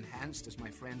week will be enhanced as my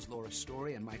friends Laura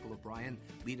Story and Michael O'Brien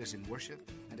lead us in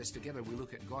worship, and as together we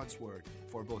look at God's Word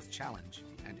for both challenge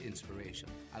and inspiration.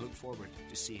 I look forward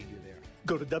to seeing you there.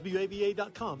 Go to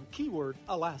WAVA.com, keyword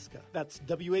Alaska. That's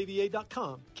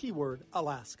WAVA.com, keyword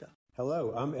Alaska.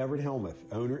 Hello, I'm Everett Helmuth,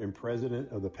 owner and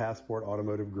president of the Passport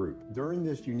Automotive Group. During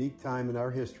this unique time in our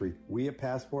history, we at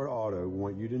Passport Auto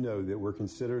want you to know that we're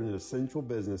considered an essential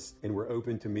business and we're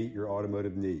open to meet your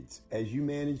automotive needs. As you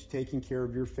manage taking care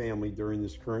of your family during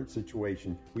this current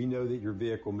situation, we know that your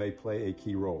vehicle may play a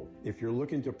key role. If you're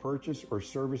looking to purchase or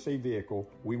service a vehicle,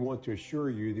 we want to assure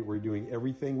you that we're doing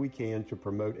everything we can to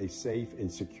promote a safe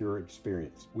and secure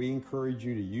experience. We encourage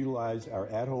you to utilize our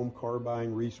at-home car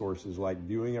buying resources like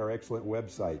viewing our excellent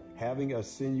website, having us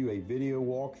send you a video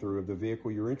walkthrough of the vehicle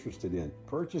you're interested in,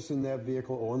 purchasing that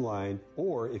vehicle online,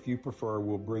 or if you prefer,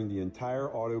 we'll bring the entire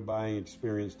auto buying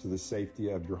experience to the safety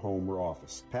of your home or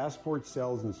office. Passport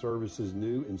sells and services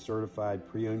new and certified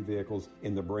pre-owned vehicles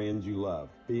in the brands you love: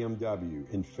 BMW,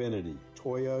 Infiniti,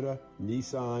 Toyota,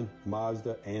 Nissan,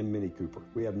 Mazda, and Mini Cooper.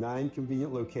 We have 9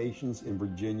 convenient locations in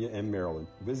Virginia and Maryland.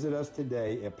 Visit us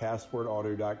today at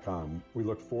PassportAuto.com. We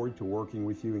look forward to working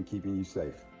with you and keeping you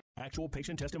safe. Actual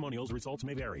patient testimonials results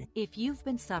may vary. If you've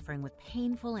been suffering with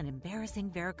painful and embarrassing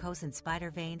varicose and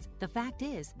spider veins, the fact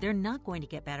is they're not going to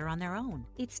get better on their own.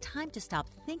 It's time to stop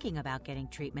thinking about getting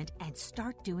treatment and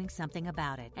start doing something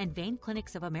about it. And Vein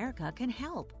Clinics of America can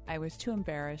help. I was too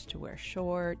embarrassed to wear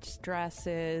shorts,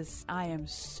 dresses. I am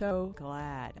so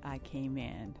glad I came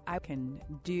in. I can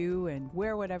do and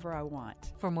wear whatever I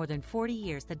want. For more than 40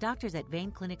 years, the doctors at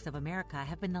Vein Clinics of America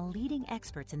have been the leading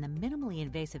experts in the minimally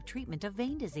invasive treatment of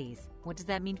vein disease. What does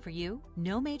that mean for you?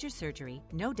 No major surgery,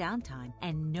 no downtime,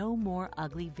 and no more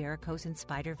ugly varicose and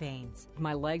spider veins.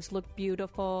 My legs looked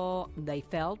beautiful, they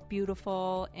felt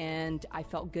beautiful, and I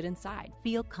felt good inside.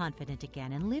 Feel confident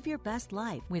again and live your best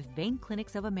life with Vein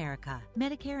Clinics of America.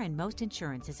 Medicare and most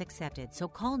insurance is accepted, so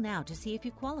call now to see if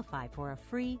you qualify for a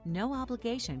free,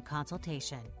 no-obligation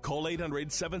consultation. Call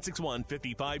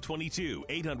 800-761-5522.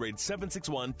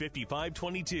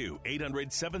 800-761-5522.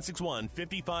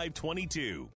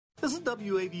 800-761-5522. This is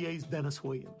WAVA's Dennis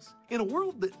Williams. In a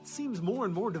world that seems more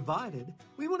and more divided,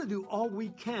 we want to do all we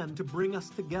can to bring us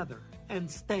together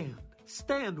and stand.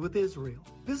 Stand with Israel.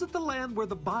 Visit the land where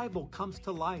the Bible comes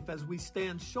to life as we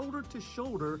stand shoulder to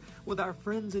shoulder with our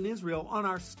friends in Israel on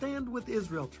our Stand with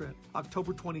Israel trip,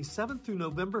 October 27th through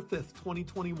November 5th,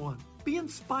 2021. Be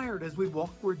inspired as we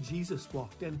walk where Jesus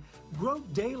walked and grow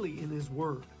daily in His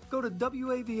Word. Go to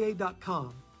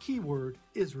WAVA.com, keyword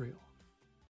Israel.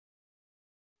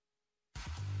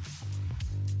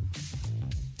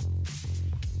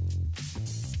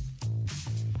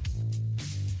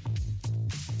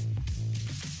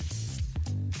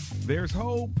 There's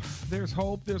hope. There's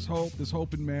hope. There's hope. There's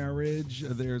hope in marriage.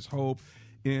 There's hope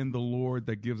in the Lord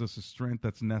that gives us the strength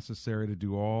that's necessary to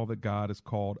do all that God has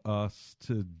called us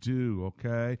to do,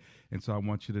 okay? And so I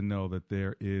want you to know that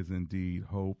there is indeed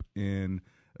hope in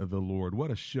the Lord. What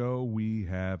a show we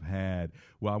have had.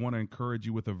 Well, I want to encourage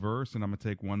you with a verse, and I'm going to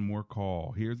take one more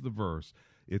call. Here's the verse.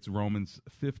 It's Romans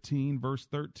 15, verse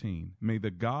 13. May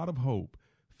the God of hope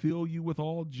fill you with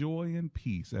all joy and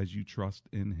peace as you trust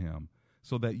in Him,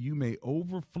 so that you may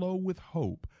overflow with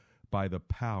hope by the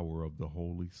power of the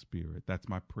Holy Spirit. That's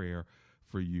my prayer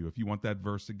for you. If you want that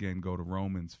verse again, go to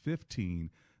Romans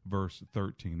 15, verse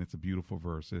 13. It's a beautiful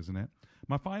verse, isn't it?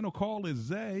 My final call is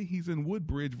Zay. He's in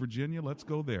Woodbridge, Virginia. Let's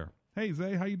go there. Hey,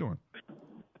 Zay, how you doing?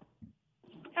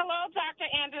 Hello, Dr.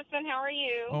 Anderson. How are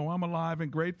you? Oh, I'm alive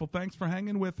and grateful. Thanks for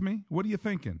hanging with me. What are you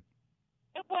thinking?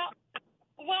 Well,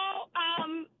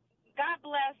 God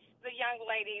bless the young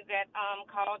lady that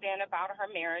called in about her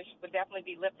marriage. Would definitely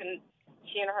be lifting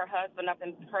she and her husband up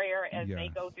in prayer as they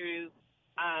go through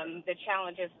the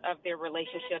challenges of their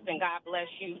relationship. And God bless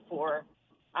you for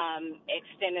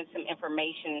extending some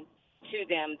information to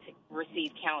them to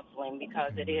receive counseling,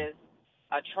 because it is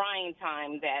a trying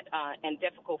time that and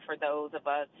difficult for those of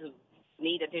us who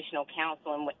need additional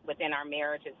counseling within our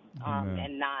marriages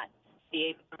and not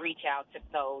be able to reach out to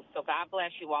those. So God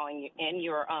bless you all in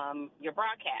your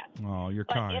broadcast. Oh, you're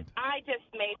but kind. If I just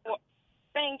may,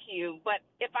 thank you. But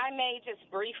if I may just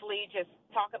briefly just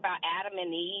talk about Adam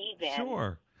and Eve. And,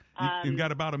 Sure. You've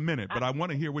got about a minute, but I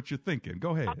want to hear what you're thinking.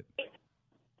 Go ahead.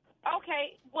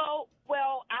 Okay. Well,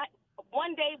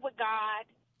 one day with God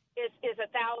is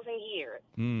 1,000 years,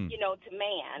 to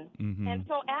man. Mm-hmm. And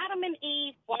so Adam and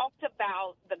Eve walked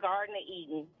about the Garden of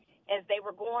Eden as they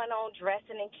were going on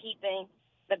dressing and keeping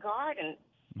the garden.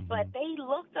 Mm-hmm. But they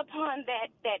looked upon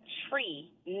that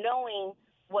tree knowing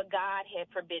what God had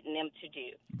forbidden them to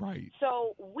do. Right.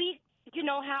 So you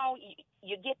know how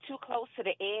you get too close to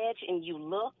the edge and you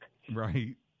look?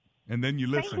 Right. And then you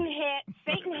listen. Satan had,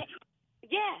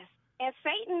 yes. And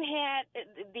Satan had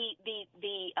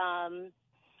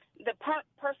the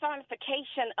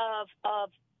personification of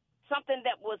something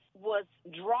that was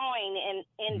drawing and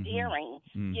endearing,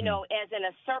 as in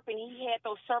a serpent. He had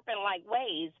those serpent-like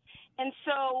ways. And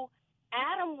so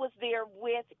Adam was there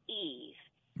with Eve,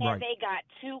 and they got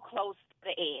too close to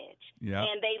the edge. Yeah.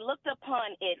 And they looked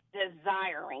upon it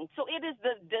desiring. So it is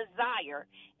the desire,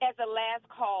 as the last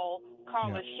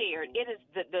caller shared, it is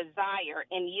the desire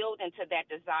and yielding to that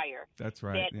desire. That's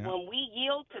right. That when we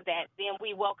yield to that, then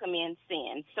we welcome in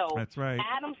sin. So that's right.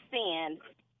 Adam sinned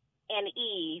and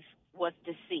Eve was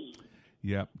deceived.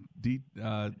 Yep.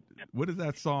 What is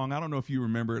that song? I don't know if you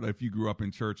remember it, if you grew up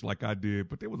in church like I did,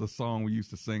 but there was a song we used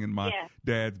to sing in my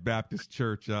dad's Baptist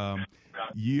church,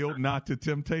 Yield Not to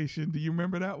Temptation. Do you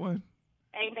remember that one?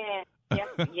 Amen.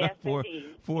 Yes,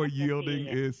 indeed. For yielding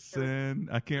is sin.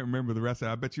 I can't remember the rest of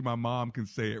it. I bet you my mom can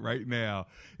say it right now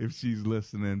if she's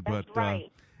listening. That's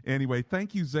right. Anyway,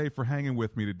 thank you, Zay, for hanging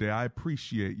with me today. I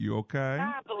appreciate you, okay?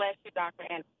 God bless you, Dr.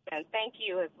 Anderson. Thank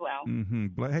you as well.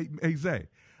 Mm-hmm. Hey, Zay,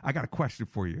 I got a question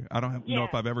for you. I don't know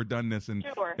if I've ever done this in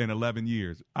 11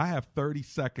 years. I have 30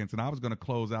 seconds, and I was going to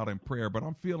close out in prayer, but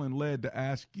I'm feeling led to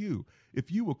ask you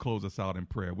if you will close us out in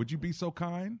prayer. Would you be so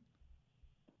kind?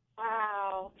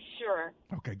 Wow, sure.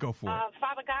 Okay, go for it.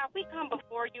 Father God, we come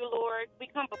before you, Lord. We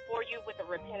come before you with a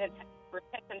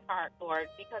repentant heart, Lord,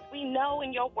 because we know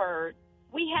in your word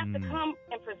we have to come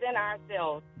and present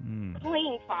ourselves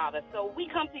clean, Father. So we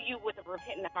come to you with a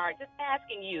repentant heart, just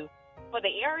asking you for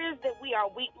the areas that we are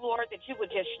weak, Lord, that you would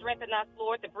just strengthen us,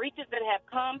 Lord. The breaches that have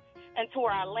come into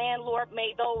our land, Lord,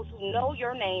 may those who know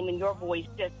your name and your voice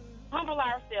just humble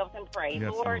ourselves and pray.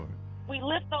 Yes, Lord, we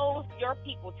lift those, your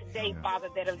people today, Father,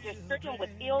 that are just stricken with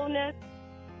illness,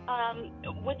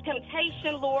 with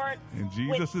temptation, Lord. In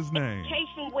Jesus' name.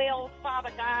 Temptation wells,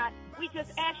 Father God. We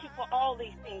just ask you for all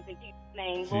these things in Jesus'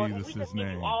 name, Lord. And we just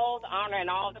give you all the honor and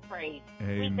all the praise.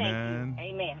 Amen. We thank you.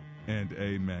 Amen. And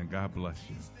amen. God bless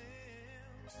you.